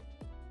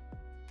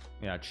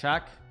 Yeah,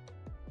 check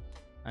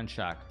and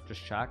check.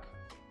 Just check.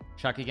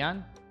 Check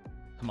again.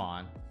 Come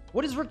on.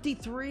 What is rook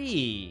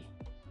d3?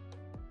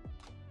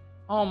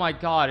 Oh my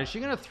god, is she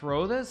gonna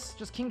throw this?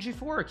 Just king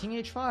g4, king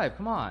h5.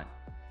 Come on.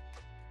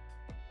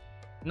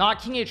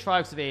 Not king h5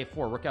 because of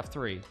a4. Rook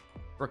f3.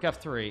 Rook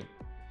f3.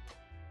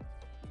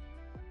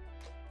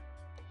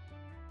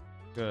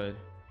 Good.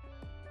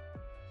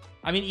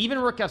 I mean, even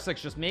rook f6,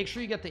 just make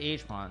sure you get the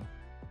h pawn.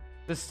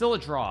 There's still a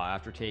draw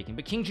after taking,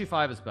 but king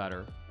g5 is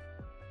better.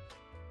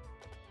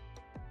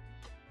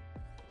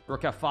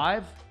 Rook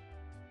f5.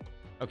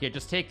 Okay,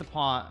 just take the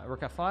pawn.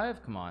 Rook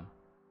f5. Come on.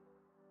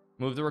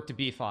 Move the rook to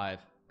b5.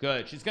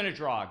 Good. She's gonna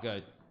draw.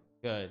 Good.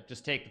 Good.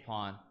 Just take the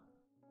pawn.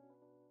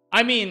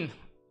 I mean,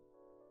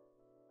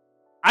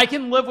 I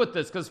can live with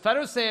this because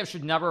Fedoseev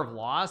should never have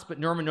lost,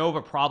 but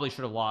Nurmanova probably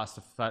should have lost.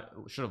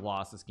 Should have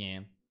lost this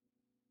game.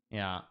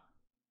 Yeah.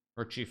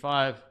 Rook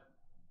G5.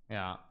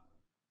 Yeah.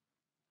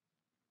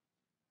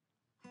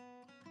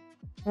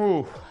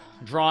 Ooh,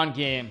 drawn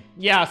game.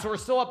 Yeah, so we're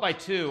still up by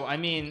 2. I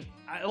mean,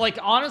 like,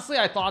 honestly,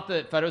 I thought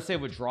that Fedoseev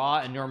would draw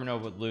and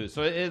Nurmanova would lose,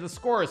 so the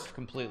score is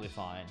completely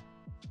fine.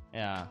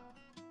 Yeah,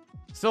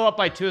 still up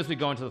by 2 as we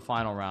go into the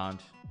final round.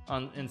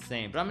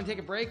 Insane. But I'm gonna take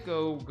a break,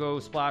 go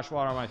splash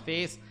water on my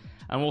face,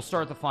 and we'll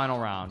start the final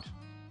round.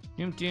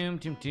 Doom doom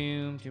doom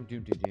doom doom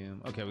doom doom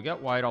doom. Okay, we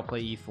got white. I'll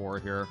play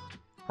e4 here.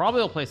 Probably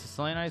he'll play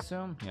Sicilian, I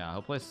assume. Yeah,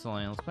 he'll play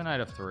Sicilian. Let's play knight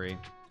f3.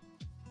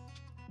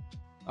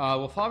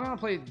 Will Fabiano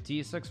play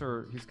d6,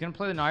 or he's gonna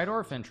play the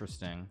Najdorf?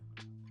 Interesting.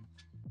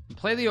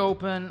 Play the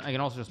open. I can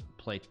also just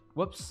play,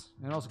 whoops,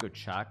 I can also go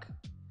check.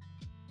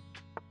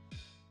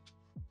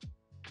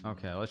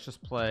 Okay, let's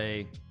just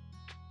play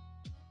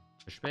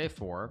bishop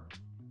a4.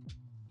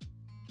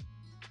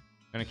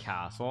 Gonna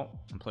castle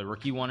and play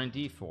rook e1 and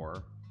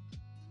d4.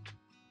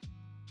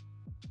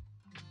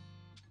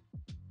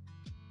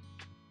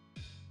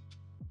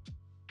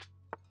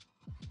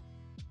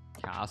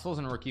 Castles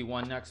and rook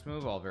e1 next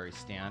move, all very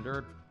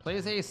standard.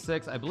 Plays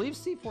a6. I believe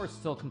c4 is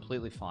still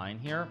completely fine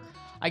here.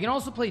 I can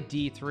also play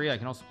d3. I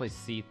can also play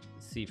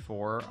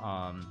c4.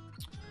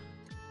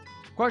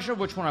 Question of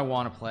which one I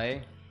want to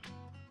play.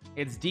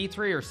 It's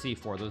d3 or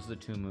c4. Those are the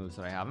 2 moves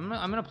that I have. I'm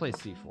gonna play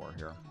c4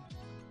 here.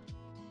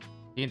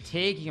 You can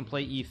take, you can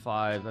play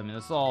e5. I mean,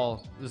 this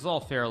is all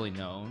fairly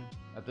known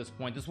at this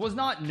point. This was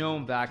not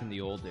known back in the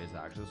old days,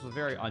 actually. This was a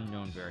very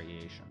unknown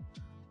variation.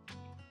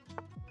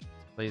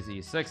 Plays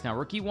e6. Now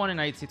rook e1 and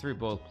knight c3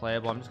 both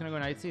playable. I'm just gonna go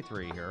knight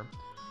c3 here.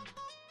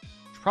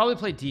 Should probably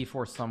play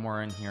d4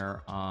 somewhere in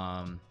here.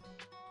 I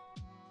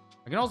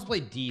can also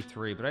play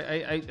d3, but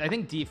I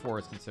think d4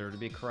 is considered to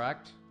be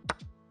correct.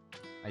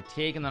 I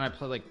take, and then I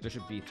play like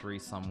bishop b3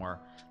 somewhere.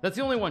 That's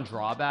the only one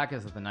drawback,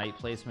 is that the knight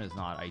placement is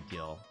not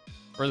ideal,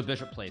 or the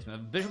bishop placement.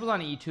 If the bishop was on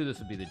e2, this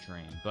would be the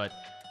dream, but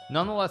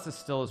nonetheless it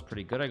still is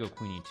pretty good. I go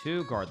queen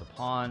e2, guard the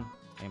pawn,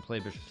 and play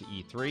bishop to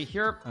e3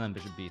 here, and then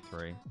bishop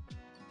b3.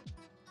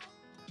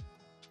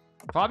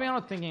 Fabiano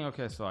thinking,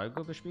 okay, so I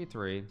go bishop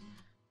b3,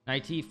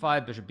 knight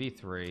e5, bishop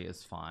b3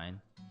 is fine.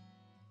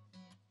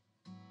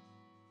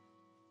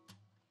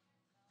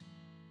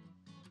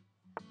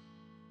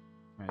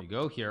 There you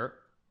go here,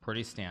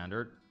 pretty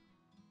standard.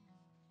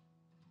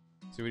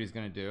 See what he's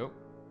gonna do.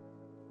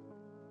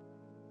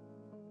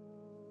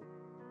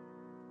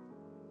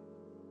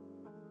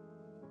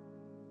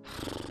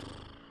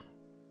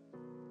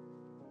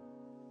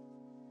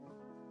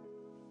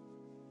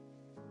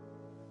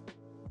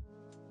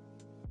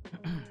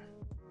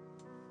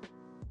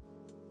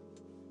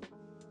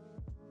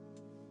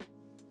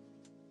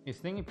 He's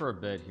thinking for a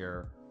bit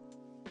here.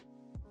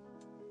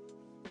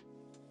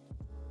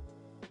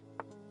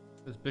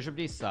 There's bishop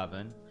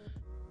d7.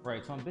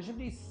 Right, so on bishop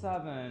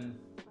d7,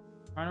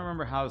 trying to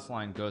remember how this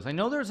line goes. I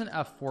know there's an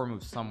f4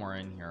 move somewhere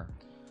in here.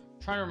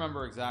 Trying to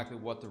remember exactly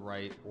what the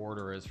right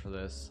order is for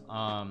this.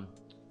 I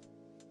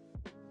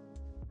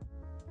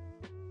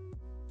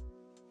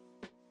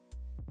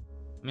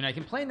mean, I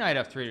can play knight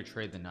f3 to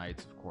trade the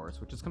knights, of course,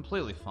 which is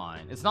completely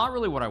fine. It's not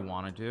really what I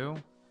want to do.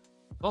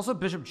 Also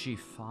bishop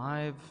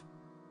g5.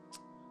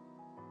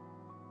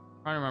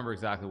 Trying to remember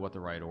exactly what the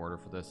right order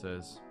for this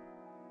is.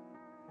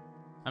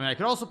 I mean, I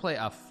could also play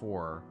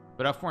f4,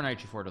 but f4 knight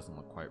g4 doesn't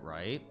look quite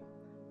right.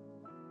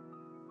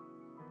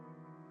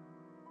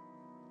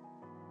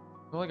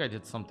 I feel like I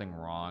did something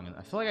wrong, and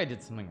I feel like I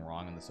did something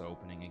wrong in this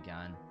opening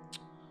again.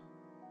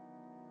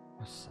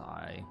 A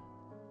sigh.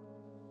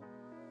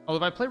 Oh,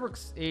 if I play rook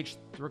h,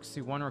 rook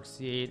c1, rook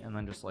c8, and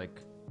then just like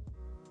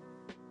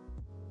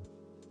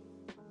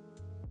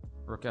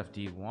rook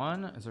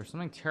fd1, is there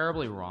something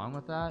terribly wrong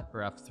with that?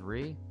 Or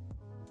f3?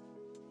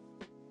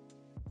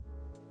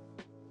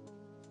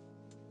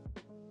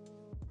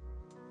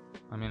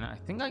 I mean, I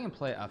think I can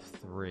play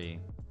f3.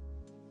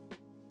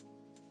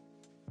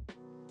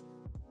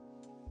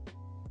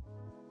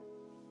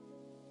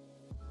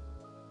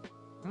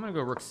 I'm gonna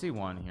go rook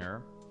c1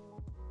 here.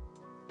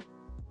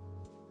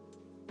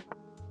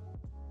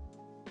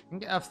 I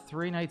think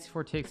f3, knight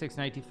c4, takes 6,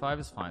 knight d5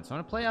 is fine. So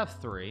I'm gonna play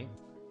f3.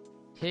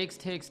 Takes,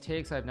 takes,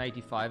 takes. I have knight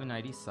d5 and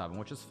knight d7,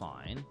 which is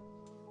fine.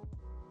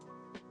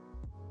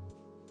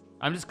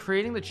 I'm just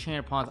creating the chain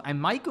of pawns. I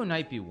might go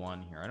knight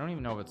b1 here. I don't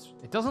even know if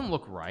it doesn't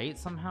look right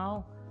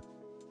somehow,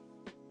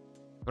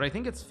 but I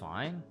think it's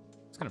fine.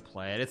 I'm just gonna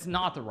play it. It's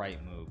not the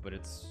right move, but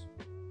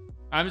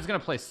I'm just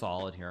gonna play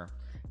solid here.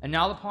 And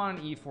now the pawn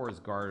on e4 is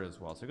guarded as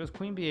well, so it goes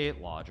queen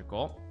b8,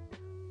 logical.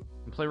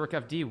 And play rook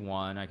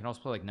fd1. I can also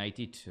play like knight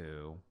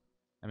d2.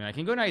 I mean, I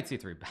can go knight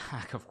c3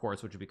 back, of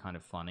course, which would be kind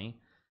of funny.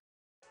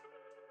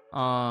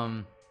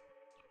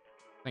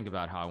 Think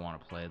about how I want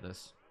to play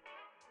this.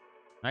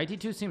 Knight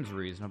d2 seems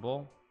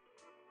reasonable.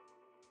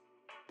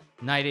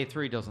 Knight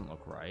a3 doesn't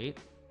look right.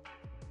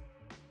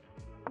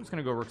 I'm just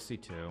gonna go rook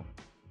c2.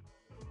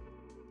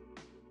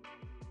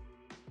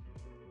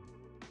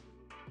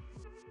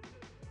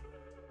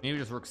 Maybe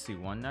just rook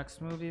c1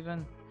 next move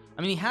even.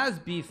 I mean, he has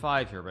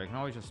b5 here, but I can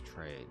always just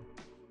trade.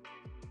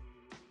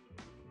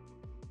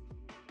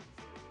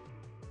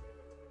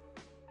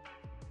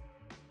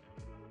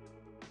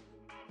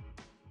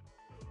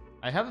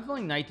 I have a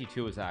feeling knight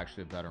d2 is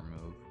actually a better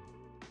move.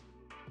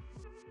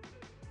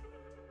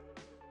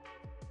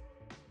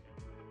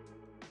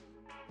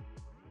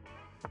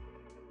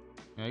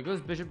 Now he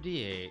goes bishop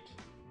d8.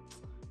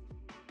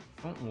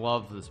 Don't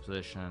love this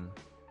position.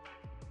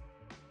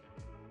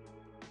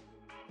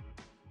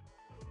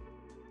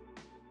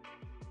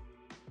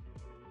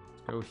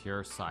 Let's go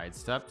here,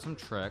 sidestep some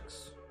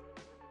tricks.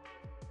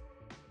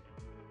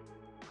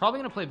 Probably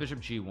gonna play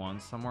bishop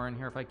g1 somewhere in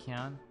here if I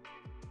can.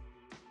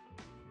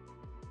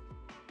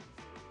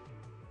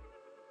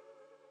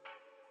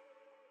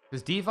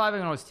 Because d5 I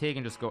can always take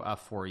and just go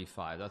f4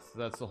 e5.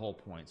 That's the whole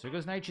point. So he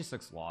goes knight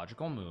g6,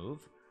 logical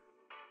move,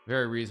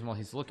 very reasonable.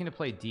 He's looking to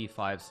play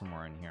d5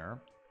 somewhere in here.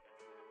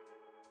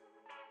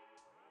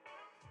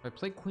 If I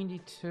play queen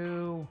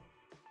d2,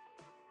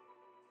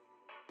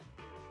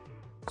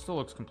 still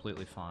looks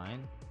completely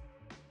fine.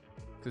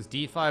 Because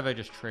d5 I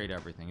just trade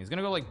everything. He's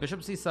gonna go like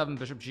bishop c7,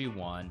 bishop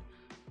g1,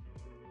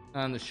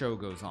 and the show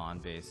goes on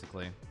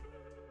basically.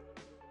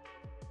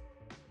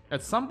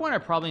 At some point I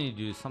probably need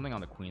to do something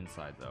on the queen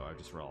side though, I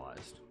just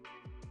realized.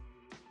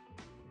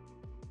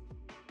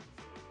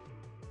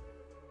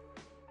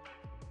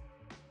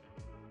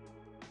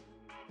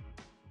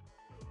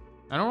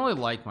 I don't really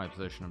like my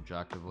position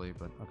objectively,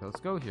 but okay, let's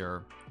go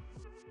here.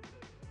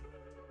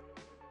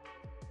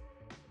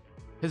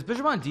 His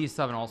bishop on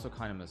d7 also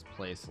kind of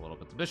misplaced a little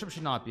bit. The bishop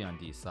should not be on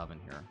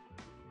d7 here.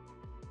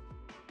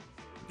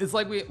 It's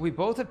like we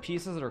both have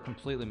pieces that are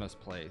completely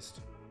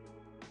misplaced.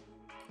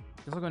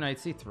 Guess I'll go knight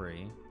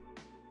c3.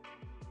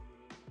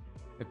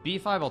 If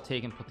b5 I'll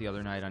take and put the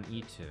other knight on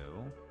e2.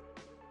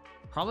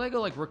 Probably I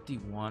go like rook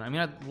d1. I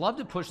mean, I'd love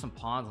to push some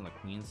pawns on the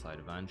queen side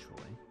eventually.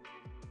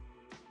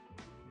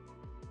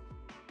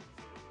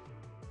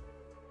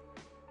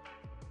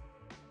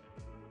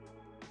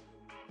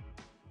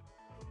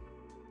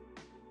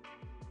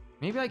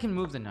 Maybe I can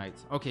move the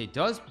knights. Okay,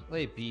 does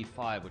play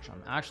b5, which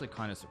I'm actually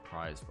kind of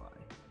surprised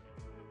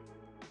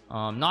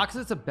by. Not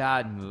because it's a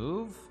bad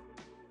move,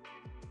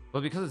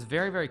 but because it's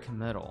very, very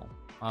committal.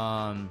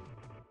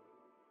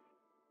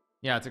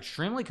 Yeah, it's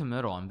extremely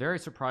committal. I'm very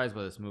surprised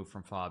by this move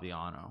from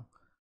Fabiano.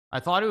 I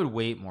thought he would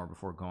wait more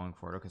before going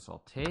for it. Okay, so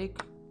I'll take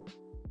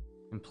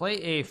and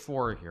play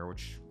a4 here,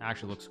 which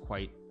actually looks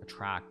quite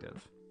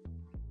attractive.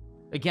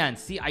 Again,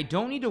 see, I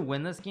don't need to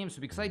win this game.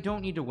 So because I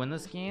don't need to win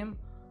this game,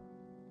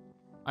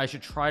 I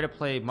should try to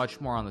play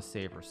much more on the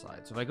safer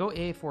side. So if I go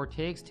a4,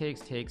 takes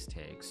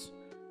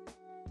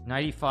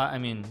 95, I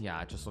mean,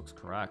 yeah, it just looks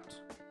correct.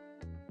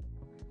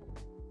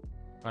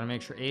 Gotta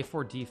make sure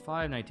a4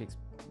 d5, knight takes.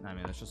 I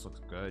mean, this just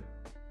looks good.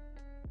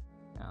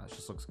 Yeah, this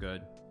just looks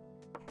good.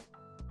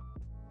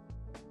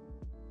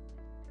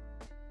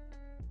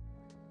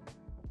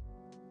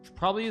 Should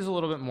probably use a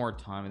little bit more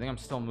time. I think I'm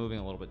still moving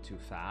a little bit too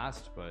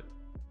fast, but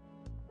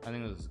I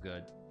think this is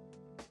good.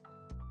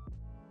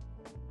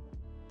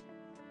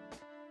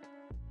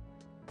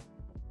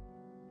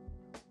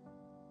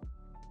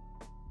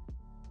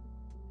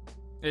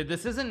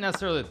 This isn't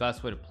necessarily the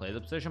best way to play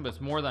the position, but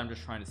it's more that I'm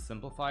just trying to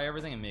simplify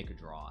everything and make a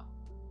draw.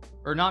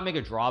 Or not make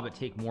a draw, but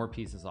take more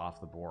pieces off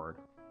the board.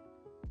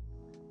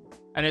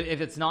 And if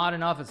it's not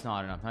enough, it's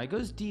not enough. Now he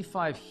goes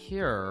d5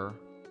 here.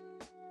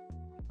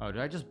 Oh, did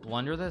I just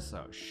blunder this?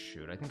 Oh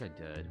shoot, I think I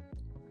did.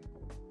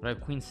 But I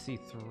have queen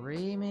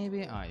c3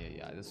 maybe? Oh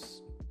yeah,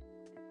 this.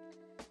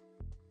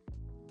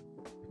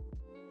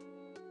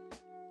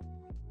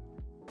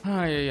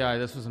 Oh yeah,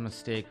 this was a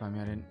mistake by me.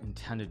 I didn't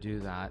intend to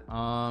do that.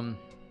 Oh,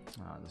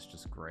 this is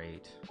just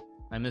great.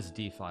 I missed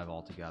d5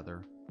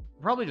 altogether.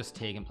 Probably just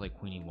take and play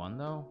queen e1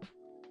 though.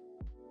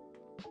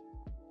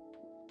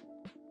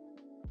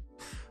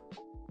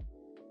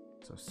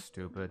 So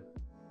stupid.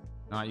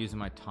 Not using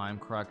my time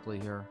correctly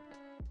here.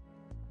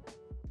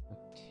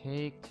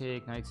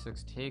 Take, knight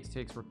 6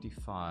 takes, rook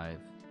d5.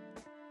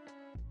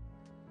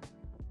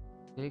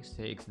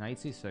 Takes, knight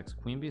c6,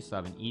 queen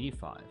b7, e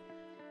d5.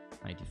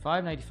 Knight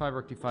d5,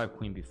 rook d5,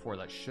 queen b4.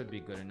 That should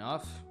be good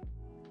enough.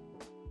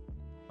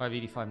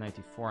 585, knight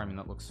d4. I mean,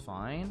 that looks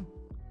fine.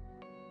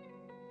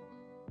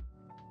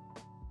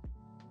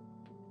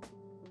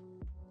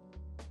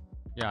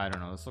 Yeah, I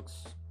don't know. This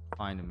looks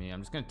fine to me.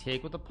 I'm just going to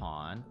take with the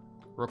pawn.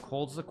 Rook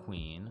holds the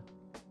queen.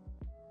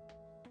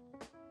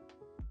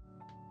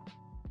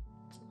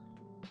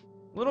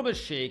 A little bit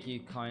shaky,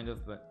 kind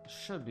of, but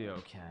should be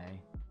okay.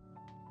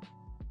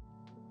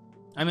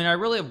 I mean, I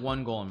really have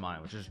one goal in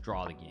mind, which is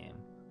draw the game.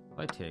 If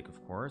I take,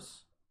 of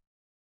course.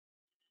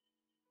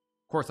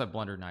 Of course, I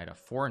blundered knight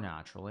f4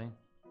 naturally.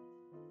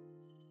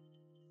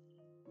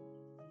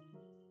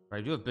 But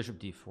I do have bishop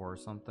d4 or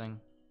something.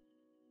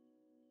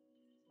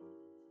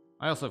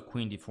 I also have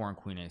queen d4 and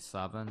queen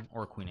a7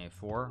 or queen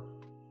a4.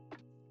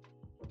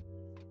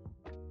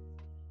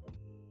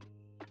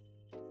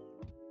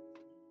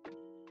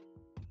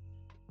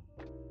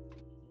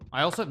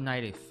 I also have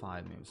knight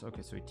a5 moves.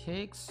 Okay, so he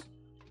takes.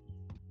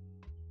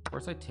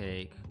 course I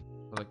take,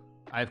 like,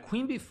 I have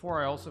queen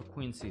b4. I also have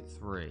queen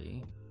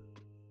c3.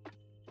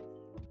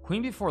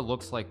 Queen b4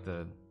 looks like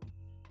the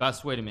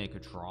best way to make a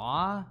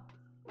draw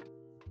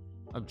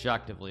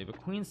objectively,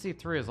 but queen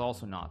c3 is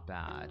also not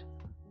bad.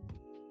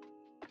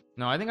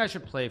 No, I think I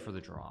should play for the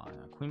draw.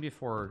 Queen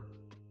b4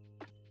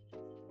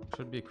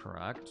 should be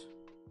correct.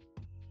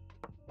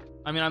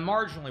 I mean, I'm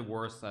marginally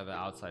worse. I have an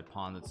outside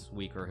pawn that's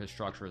weaker. His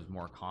structure is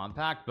more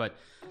compact, but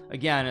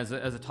again, as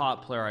a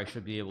top player, I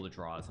should be able to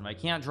draw this. And if I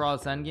can't draw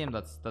this endgame,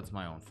 that's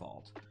my own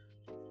fault.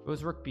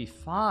 Goes rook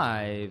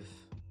b5.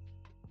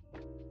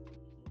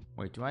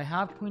 Wait, do I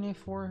have queen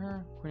a4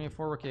 here? Queen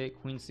a4, rook a8,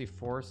 queen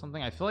c4 or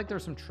something? I feel like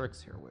there's some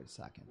tricks here. Wait a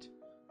second.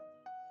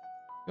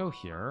 Go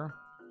here.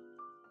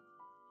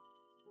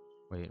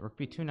 Wait, rook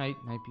b2, knight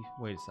b.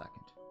 Wait a second.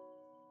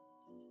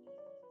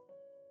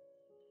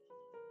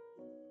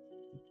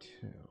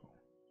 B2.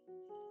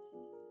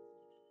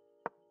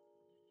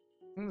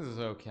 I think this is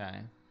okay.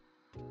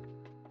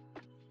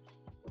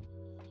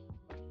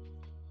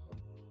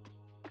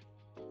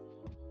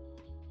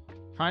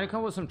 Trying to come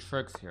up with some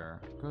tricks here.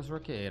 Goes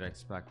rook a8, I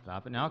expect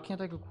that, but now can't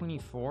I go queen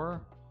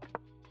e4?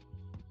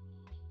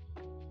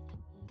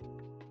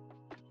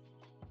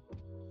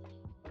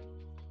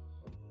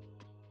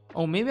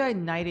 Oh, maybe I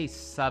knight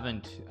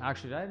a7 too.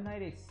 Actually, did I have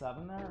knight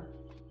a7 there?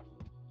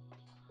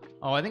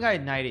 Oh, I think I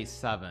had knight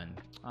a7.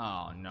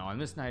 Oh no, I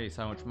missed knight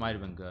a7, which might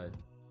have been good.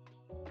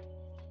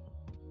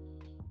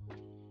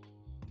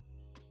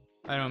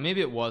 I don't know,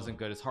 maybe it wasn't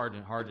good. It's hard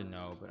to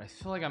know, but I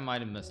feel like I might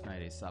have missed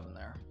knight a7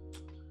 there.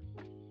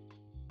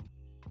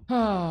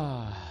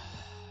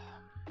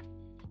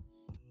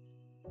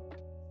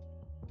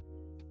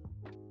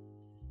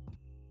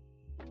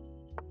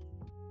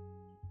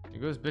 It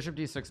goes bishop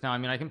d6 now. I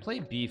mean, I can play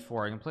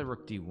b4. I can play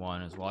rook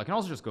d1 as well. I can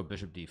also just go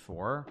bishop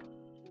d4.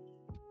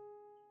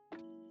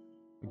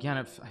 Again,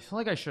 I feel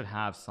like I should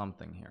have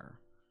something here.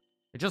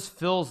 It just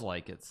feels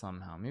like it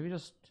somehow. Maybe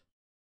just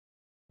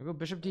I'll go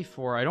bishop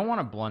d4. I don't want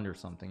to blunder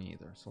something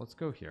either, so let's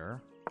go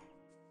here.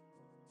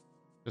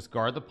 Just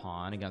guard the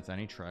pawn against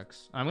any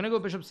tricks. I'm gonna go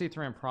bishop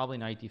c3 and probably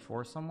knight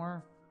d4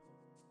 somewhere.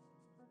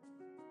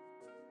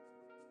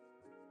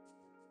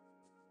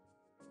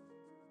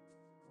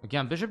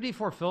 Again, bishop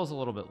d4 feels a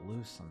little bit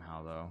loose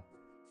somehow though.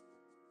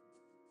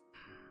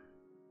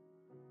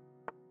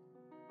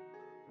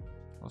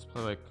 Let's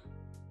play like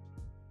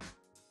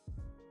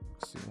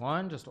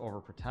c1 just to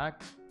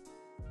overprotect.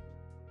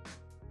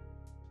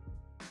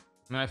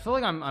 I mean, I feel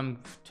like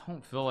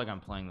don't feel like I'm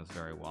playing this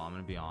very well. I'm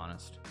gonna be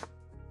honest.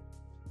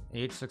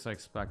 h6, I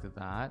expected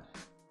that.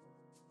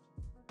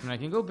 I mean, I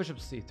can go bishop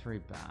c3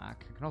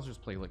 back. I can also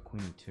just play like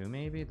queen e2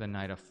 maybe, then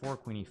knight f4,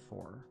 queen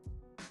e4.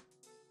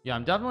 Yeah,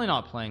 I'm definitely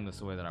not playing this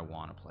the way that I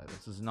want to play this.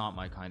 This is not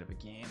my kind of a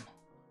game.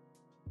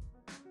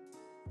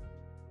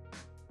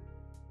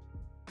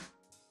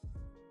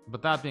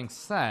 But that being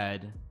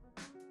said,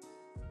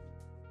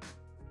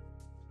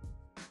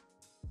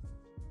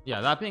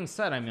 yeah, that being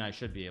said, I mean, I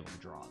should be able to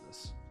draw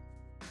this.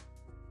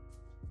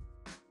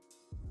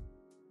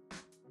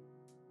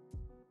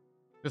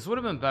 This would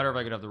have been better if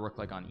I could have the rook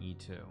like on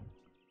e2.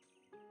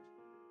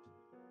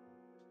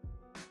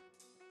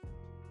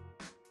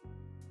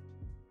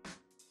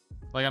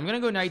 Like, I'm gonna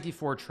go knight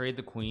d4, trade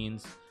the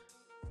queens.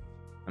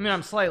 I mean,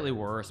 I'm slightly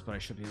worse, but I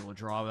should be able to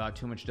draw without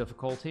too much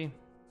difficulty.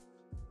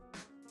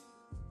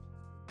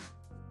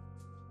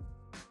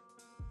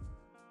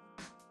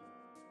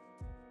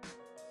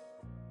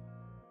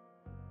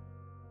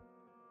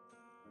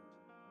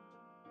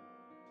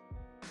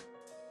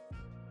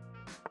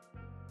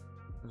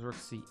 Rook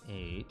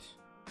c8,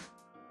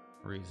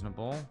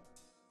 reasonable.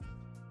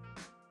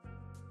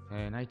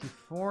 Okay, knight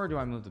d4. Do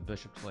I move the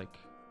bishop to like,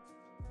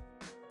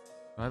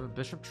 do I have a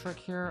bishop trick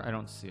here? I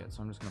don't see it,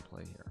 so I'm just gonna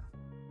play here.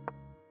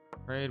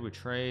 Trade, we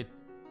trade.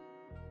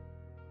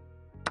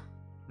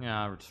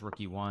 Yeah, we're just rook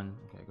e1.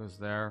 Okay, it goes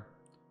there.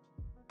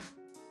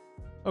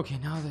 Okay,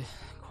 now the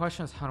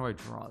question is, how do I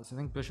draw this? I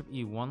think bishop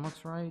e1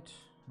 looks right,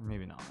 or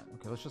maybe not.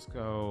 Okay, let's just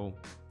go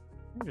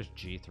maybe just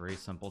g3,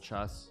 simple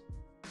chess.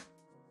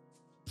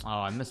 Oh,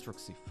 I missed rook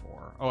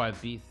c4. Oh, I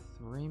have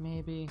b3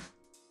 maybe.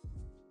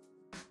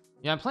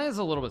 Yeah, I'm playing this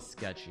a little bit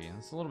sketchy.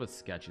 It's a little bit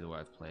sketchy the way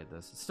I've played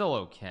this. It's still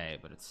okay,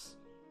 but it's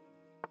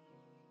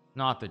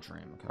not the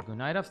dream. Okay, I'll go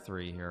knight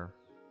f3 here.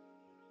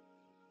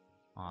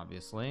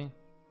 Obviously.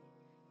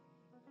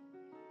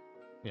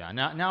 Yeah,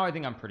 now I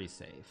think I'm pretty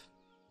safe.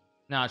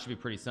 Now it should be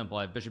pretty simple.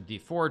 I have bishop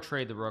d4,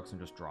 trade the rooks, and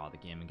just draw the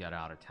game and get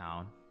out of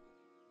town.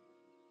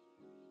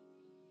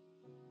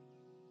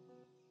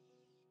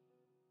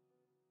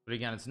 But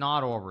again, it's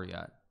not over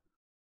yet.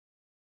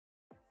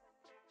 I'm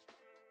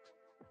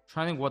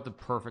trying to think what the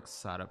perfect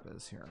setup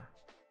is here.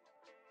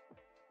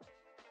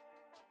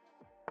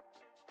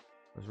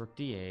 There's rook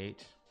d8,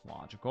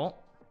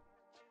 logical.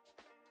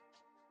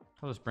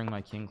 I'll just bring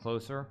my king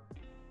closer.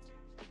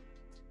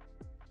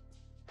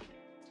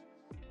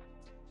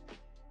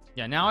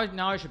 Yeah, now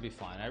I should be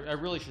fine. I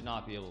really should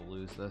not be able to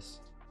lose this.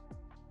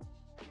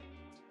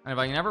 And if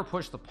I can ever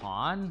push the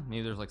pawn,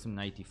 maybe there's like some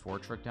knight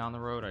d4 trick down the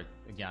road.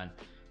 Again,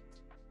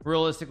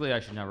 Realistically, I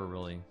should never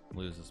really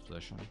lose this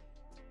position.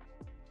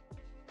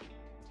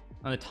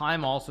 And the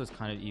time also is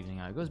kind of evening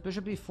out. It goes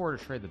bishop b4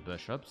 to trade the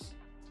bishops.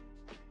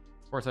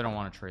 Of course, I don't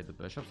want to trade the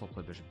bishops. I'll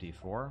play bishop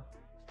d4.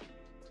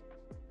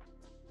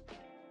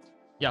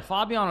 Yeah,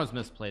 Fabiano's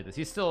misplayed this.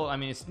 He's still, I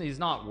mean, he's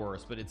not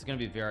worse, but it's going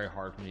to be very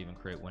hard for him to even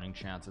create winning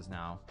chances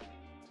now.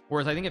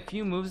 Whereas I think a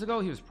few moves ago,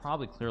 he was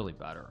probably clearly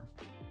better.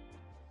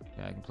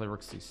 Okay, I can play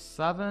rook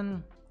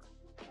c7.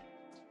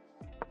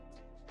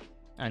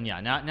 And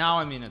yeah, now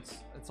I mean,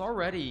 it's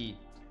already,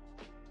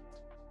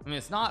 I mean,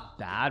 it's not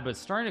bad, but it's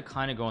starting to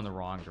kind of go in the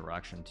wrong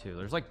direction too.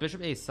 There's like bishop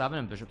a7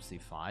 and bishop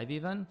c5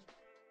 even.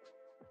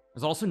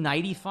 There's also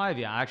knight e5.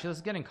 Yeah, actually, this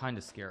is getting kind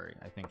of scary,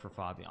 I think, for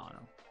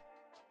Fabiano.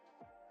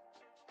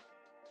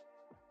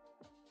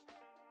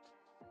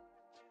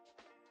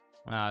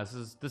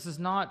 This is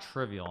not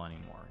trivial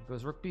anymore. It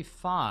goes rook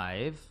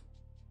b5.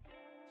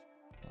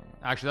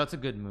 Actually, that's a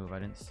good move. I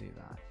didn't see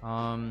that.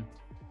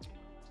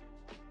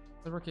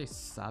 Rook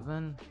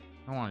a7.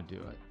 I want to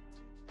do it.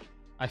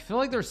 I feel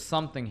like there's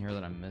something here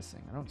that I'm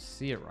missing. I don't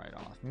see it right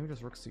off. Maybe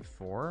just rook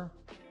c4.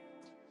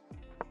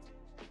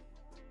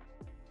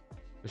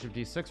 Bishop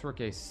d6, rook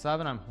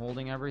a7. I'm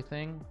holding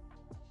everything.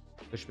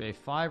 Bishop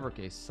a5, rook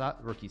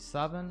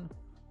e7.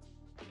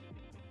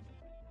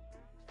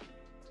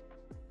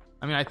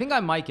 I mean, I think I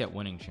might get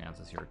winning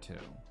chances here too.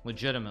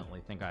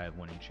 Legitimately think I have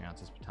winning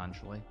chances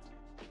potentially.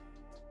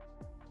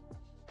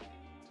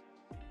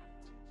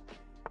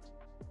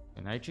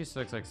 Okay, knight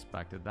g6, I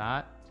expected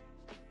that.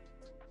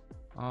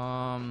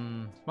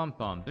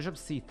 Bishop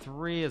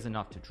c3 is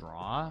enough to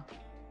draw.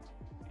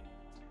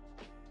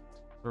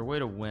 For a way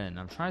to win.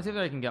 I'm trying to see if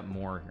I can get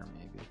more here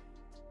maybe.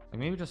 Like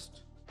maybe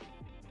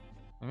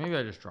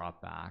I just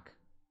drop back.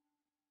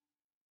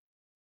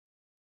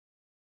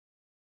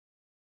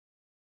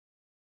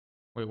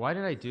 Wait, why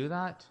did I do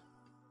that?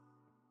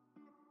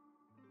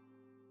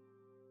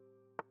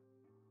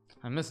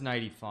 I missed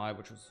knight e5,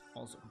 which was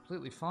also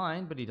completely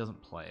fine, but he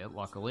doesn't play it,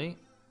 luckily.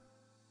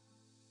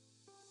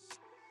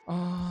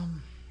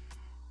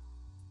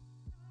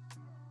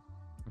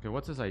 Okay,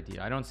 what's his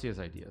idea? I don't see his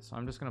idea, so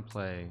I'm just gonna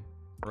play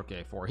rook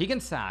a4. He can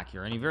sack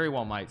here, and he very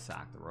well might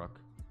sack the rook.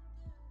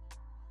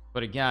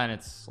 But again,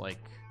 it's like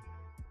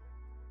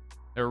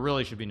there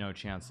really should be no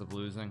chance of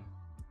losing.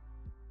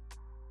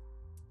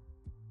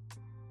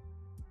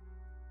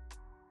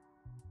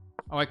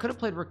 Oh, I could have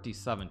played rook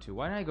d7 too.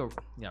 Why didn't I go?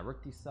 Yeah,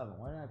 rook d7.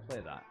 Why didn't I play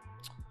that?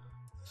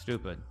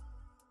 Stupid.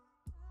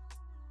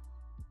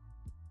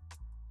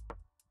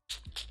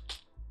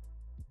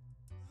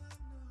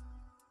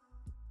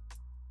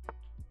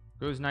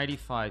 Goes knight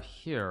e5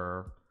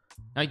 here.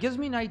 Now it gives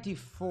me knight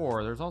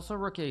d4. There's also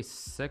rook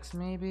a6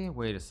 maybe.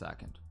 Wait a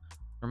second.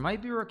 There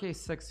might be rook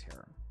a6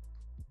 here.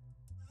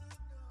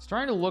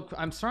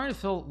 I'm starting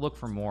to look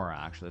for more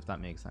actually, if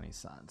that makes any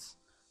sense.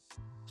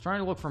 Trying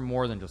to look for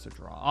more than just a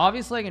draw.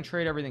 Obviously I can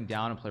trade everything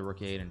down and play rook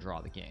a8 and draw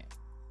the game,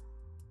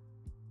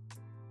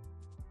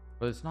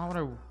 but it's not what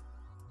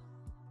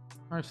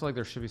I feel like.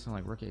 There should be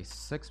something like rook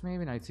a6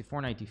 maybe, knight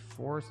c4, knight d4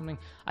 or something.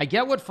 I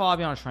get what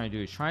Fabiano's trying to do.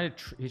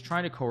 He's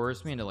trying to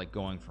coerce me into like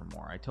going for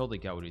more. I totally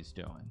get what he's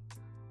doing.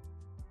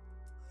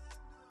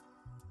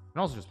 I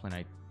can also just play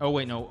knight. Oh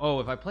wait, no. Oh,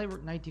 if I play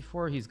knight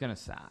d4, he's gonna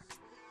sack.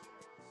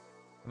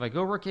 If I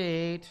go rook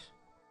a8,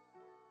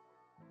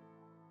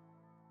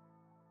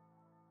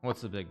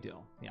 what's the big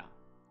deal? Yeah,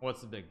 what's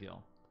the big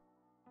deal?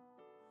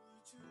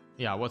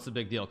 Yeah, what's the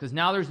big deal? Because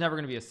now there's never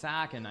going to be a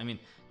sack, and I mean,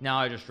 now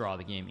I just draw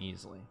the game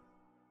easily.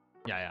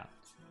 Yeah.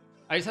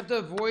 I just have to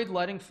avoid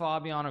letting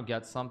Fabiano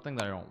get something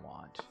that I don't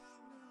want.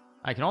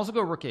 I can also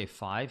go rook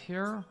a5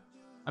 here.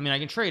 I mean, I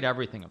can trade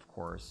everything, of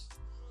course.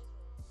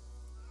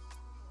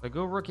 If I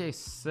go rook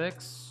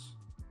a6,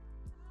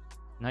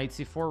 knight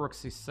c4, rook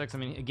c6. I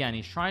mean, again,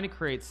 he's trying to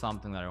create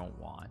something that I don't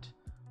want.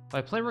 If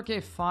I play rook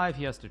a5,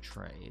 he has to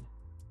trade.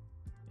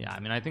 Yeah, I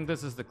mean, I think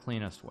this is the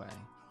cleanest way.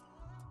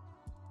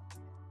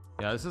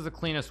 Yeah, this is the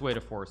cleanest way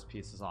to force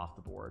pieces off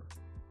the board.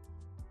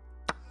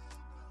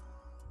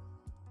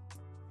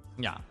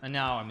 Yeah, and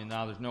now, I mean,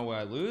 now there's no way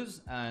I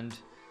lose. And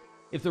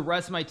if the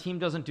rest of my team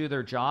doesn't do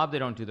their job, they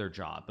don't do their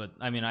job. But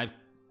I mean,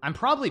 I'm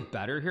probably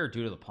better here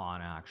due to the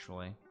pawn,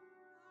 actually.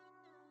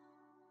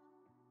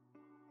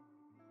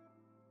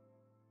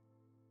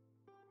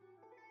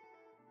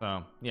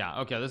 So yeah,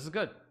 okay, this is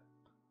good.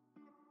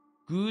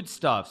 Good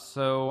stuff.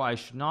 So I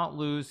should not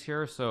lose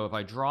here. So if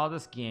I draw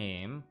this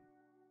game,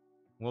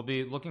 we'll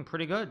be looking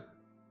pretty good.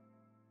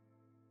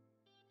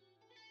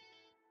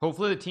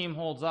 Hopefully the team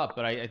holds up,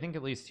 but I think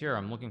at least here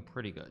I'm looking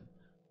pretty good.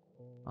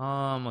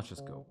 Let's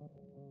just go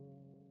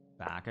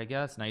back, I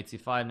guess. Knight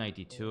c5, knight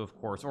d2, of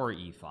course, or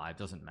e5,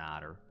 doesn't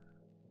matter.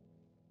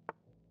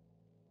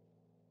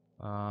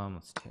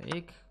 Let's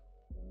take.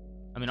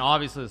 I mean,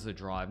 obviously this is a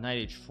draw. I have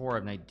knight h4, I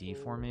have knight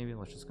d4 maybe.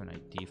 Let's just go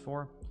knight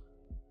d4.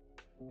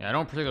 Yeah, I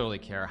don't particularly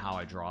care how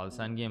I draw this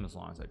endgame as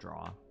long as I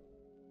draw.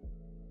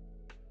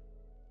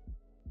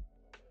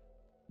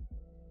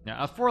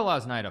 Yeah, f4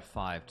 allows knight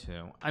f5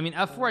 too. I mean,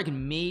 f4 I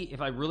can mate.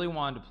 If I really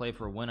wanted to play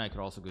for a win, I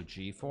could also go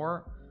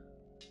g4,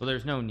 but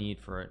there's no need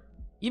for it.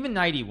 Even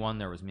 91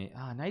 there was me.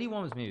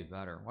 91 was maybe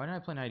better. Why didn't I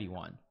play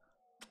 91?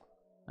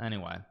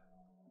 Anyway.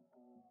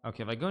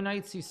 Okay, if I go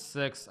knight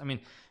c6, I mean,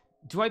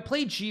 do I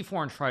play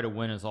g4 and try to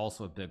win is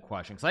also a big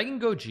question, because I can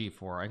go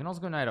g4. I can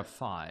also go knight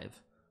f5.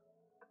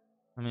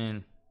 I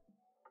mean,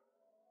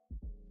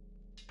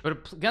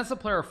 but against a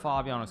player of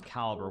Fabiano's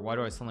caliber, why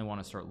do I suddenly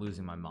want to start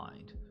losing my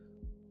mind?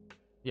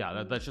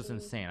 Yeah, that's just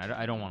insane.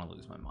 I don't want to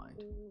lose my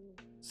mind.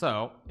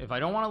 So if I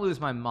don't want to lose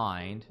my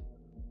mind,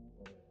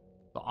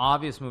 the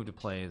obvious move to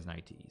play is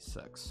knight to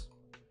e6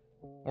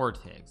 or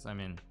takes. I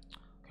mean,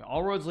 okay,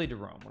 all roads lead to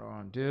Rome. What do I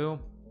want to do?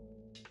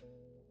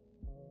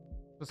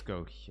 Let's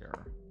go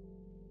here.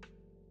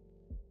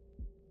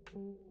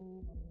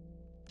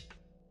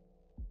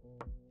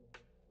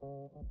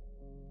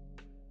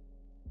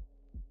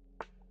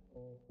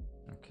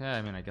 Okay,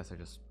 I mean, I guess I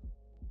just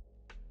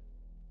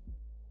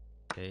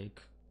take.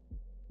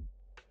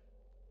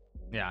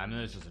 Yeah, I mean,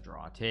 it's just a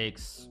draw.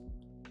 Takes.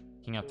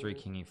 King f3,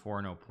 king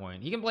e4, no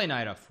point. He can play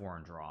knight f4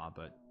 and draw,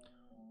 but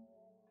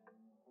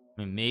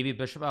I mean, maybe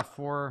bishop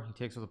f4. He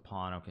takes with a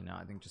pawn. Okay, now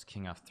I think just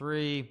king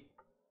f3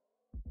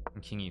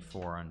 and king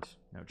e4 and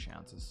no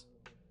chances.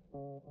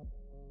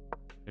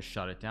 Just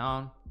shut it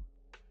down.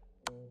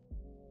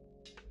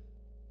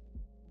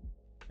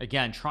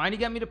 Again, trying to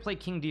get me to play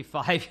king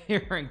d5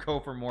 here and go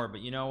for more,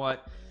 but you know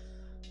what,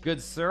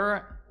 good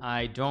sir,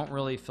 I don't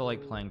really feel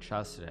like playing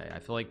chess today. I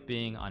feel like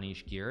being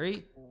Anish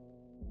Giri.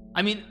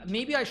 I mean,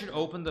 maybe I should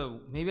open the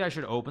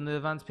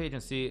events page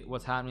and see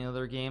what's happening in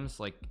other games.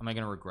 Like, am I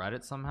gonna regret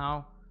it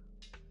somehow?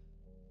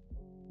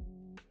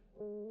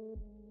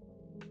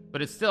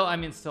 But it's still, I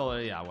mean,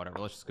 still, yeah, whatever.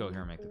 Let's just go here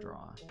and make the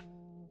draw.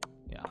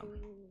 Yeah,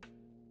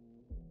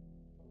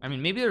 I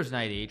mean, maybe there's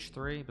knight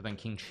h3, but then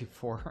king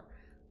g4.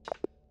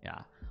 Yeah,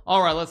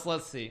 all right, let's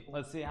see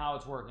how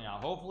it's working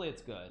out. Hopefully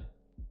it's good.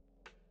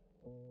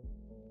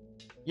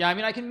 Yeah, I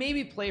mean, I can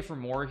maybe play for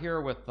more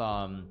here with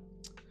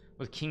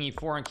king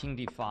e4 and king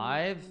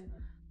d5,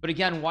 but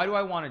again, why do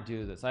I want to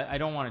do this? I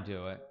don't want to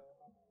do it.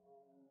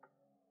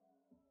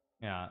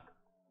 Yeah,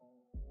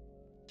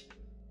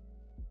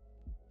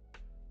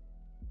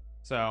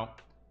 so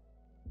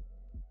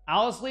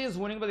Alice Lee is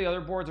winning, but the other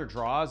boards are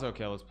draws.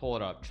 Okay, let's pull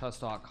it up.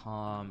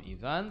 Chess.com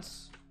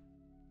events.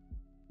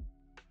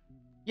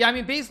 Yeah, I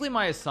mean, basically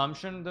my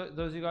assumption, those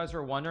of you guys who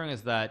are wondering,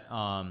 is that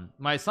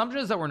my assumption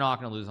is that we're not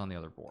going to lose on the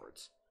other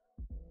boards.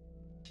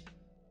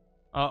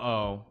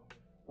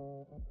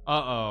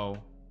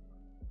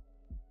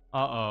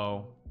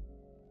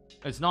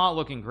 It's not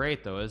looking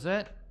great though, is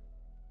it?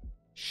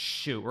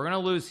 Shoot, we're gonna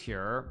lose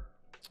here.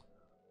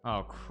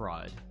 Oh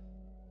crud.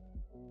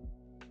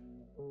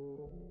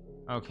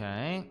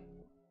 Okay,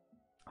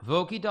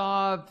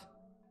 Vokidov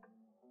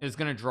is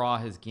gonna draw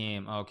his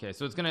game. Okay,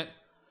 so it's gonna,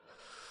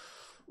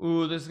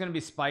 ooh, this is gonna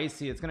be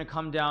spicy. It's gonna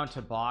come down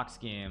to box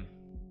game.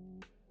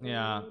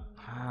 Yeah,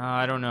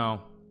 I don't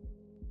know.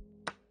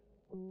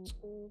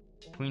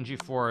 Queen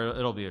g4,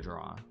 it'll be a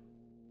draw.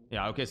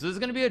 Yeah, okay, so this is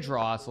gonna be a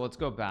draw, so let's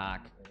go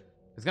back.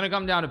 It's gonna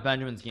come down to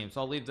Benjamin's game,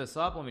 so I'll leave this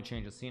up. Let me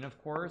change the scene, of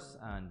course.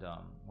 And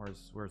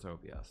where's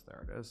OBS?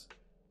 There it is.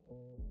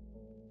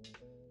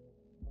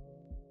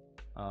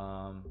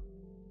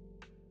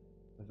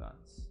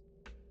 Events,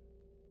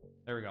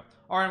 there we go.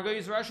 All right, I'm gonna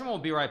use the restroom. We'll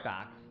be right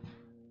back.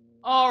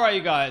 All right,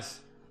 you guys,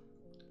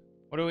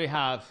 what do we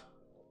have?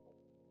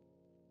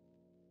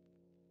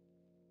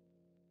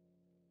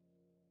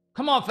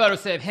 Come on, Photo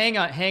Save, hang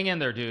in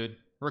there, dude.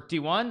 Rook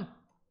d1.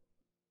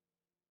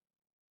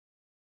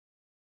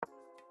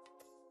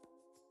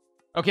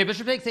 Okay,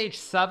 bishop takes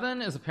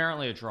h7 is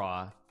apparently a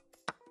draw.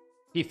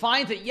 He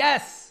finds it.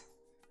 Yes,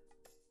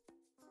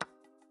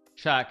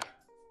 check.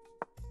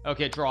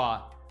 Okay,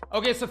 draw.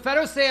 Okay, so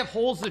Fedoseev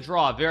holds the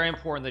draw. Very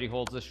important that he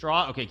holds this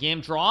draw. Okay,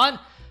 game drawn.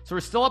 So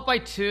we're still up by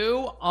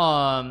 2.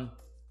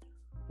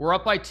 We're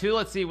up by 2.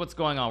 Let's see what's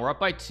going on. We're up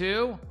by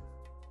 2.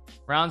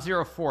 Round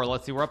 0-4.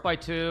 Let's see, we're up by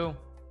 2.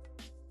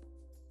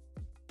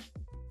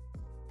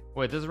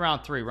 Wait, this is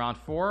round 3. Round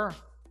 4.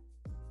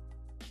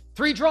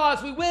 3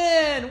 draws. We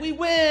win. We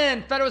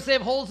win.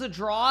 Fedoseev holds the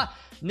draw.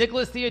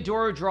 Nicholas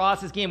Theodorou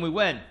draws his game. We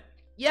win.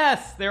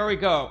 Yes, there we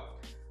go.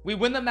 We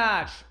win the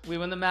match. We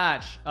win the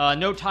match.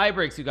 No tie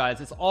breaks, you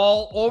guys. It's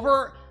all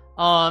over.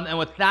 And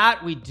with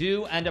that, we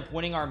do end up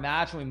winning our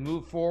match, and we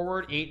move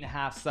forward 8.5,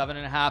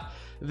 7.5.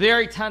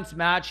 Very tense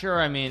match here.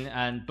 I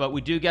mean, but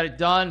we do get it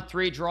done.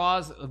 3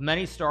 draws,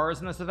 many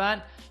stars in this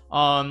event.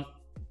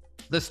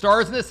 The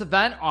stars in this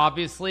event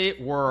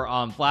obviously were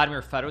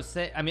Vladimir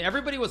Fedoseev. I mean,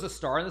 everybody was a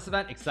star in this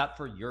event except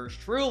for yours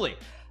truly.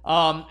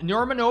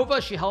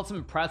 Nurmanova, she held some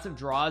impressive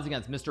draws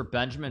against Mr.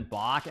 Benjamin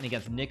Bok and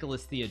against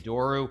Nicholas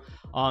Theodorou.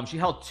 She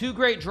held 2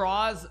 great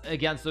draws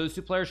against those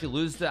 2 players. She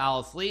loses to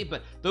Alice Lee,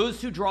 but those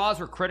 2 draws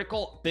were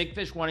critical. Big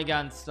Fish won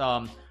against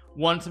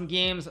won some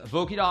games.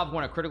 Vokidov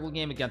won a critical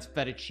game against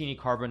Fettuccine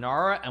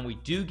Carbonara, and we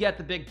do get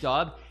the big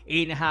dub,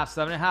 8.5,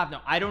 7.5.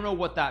 Now I don't know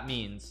what that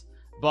means,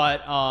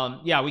 but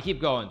yeah, we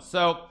keep going.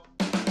 So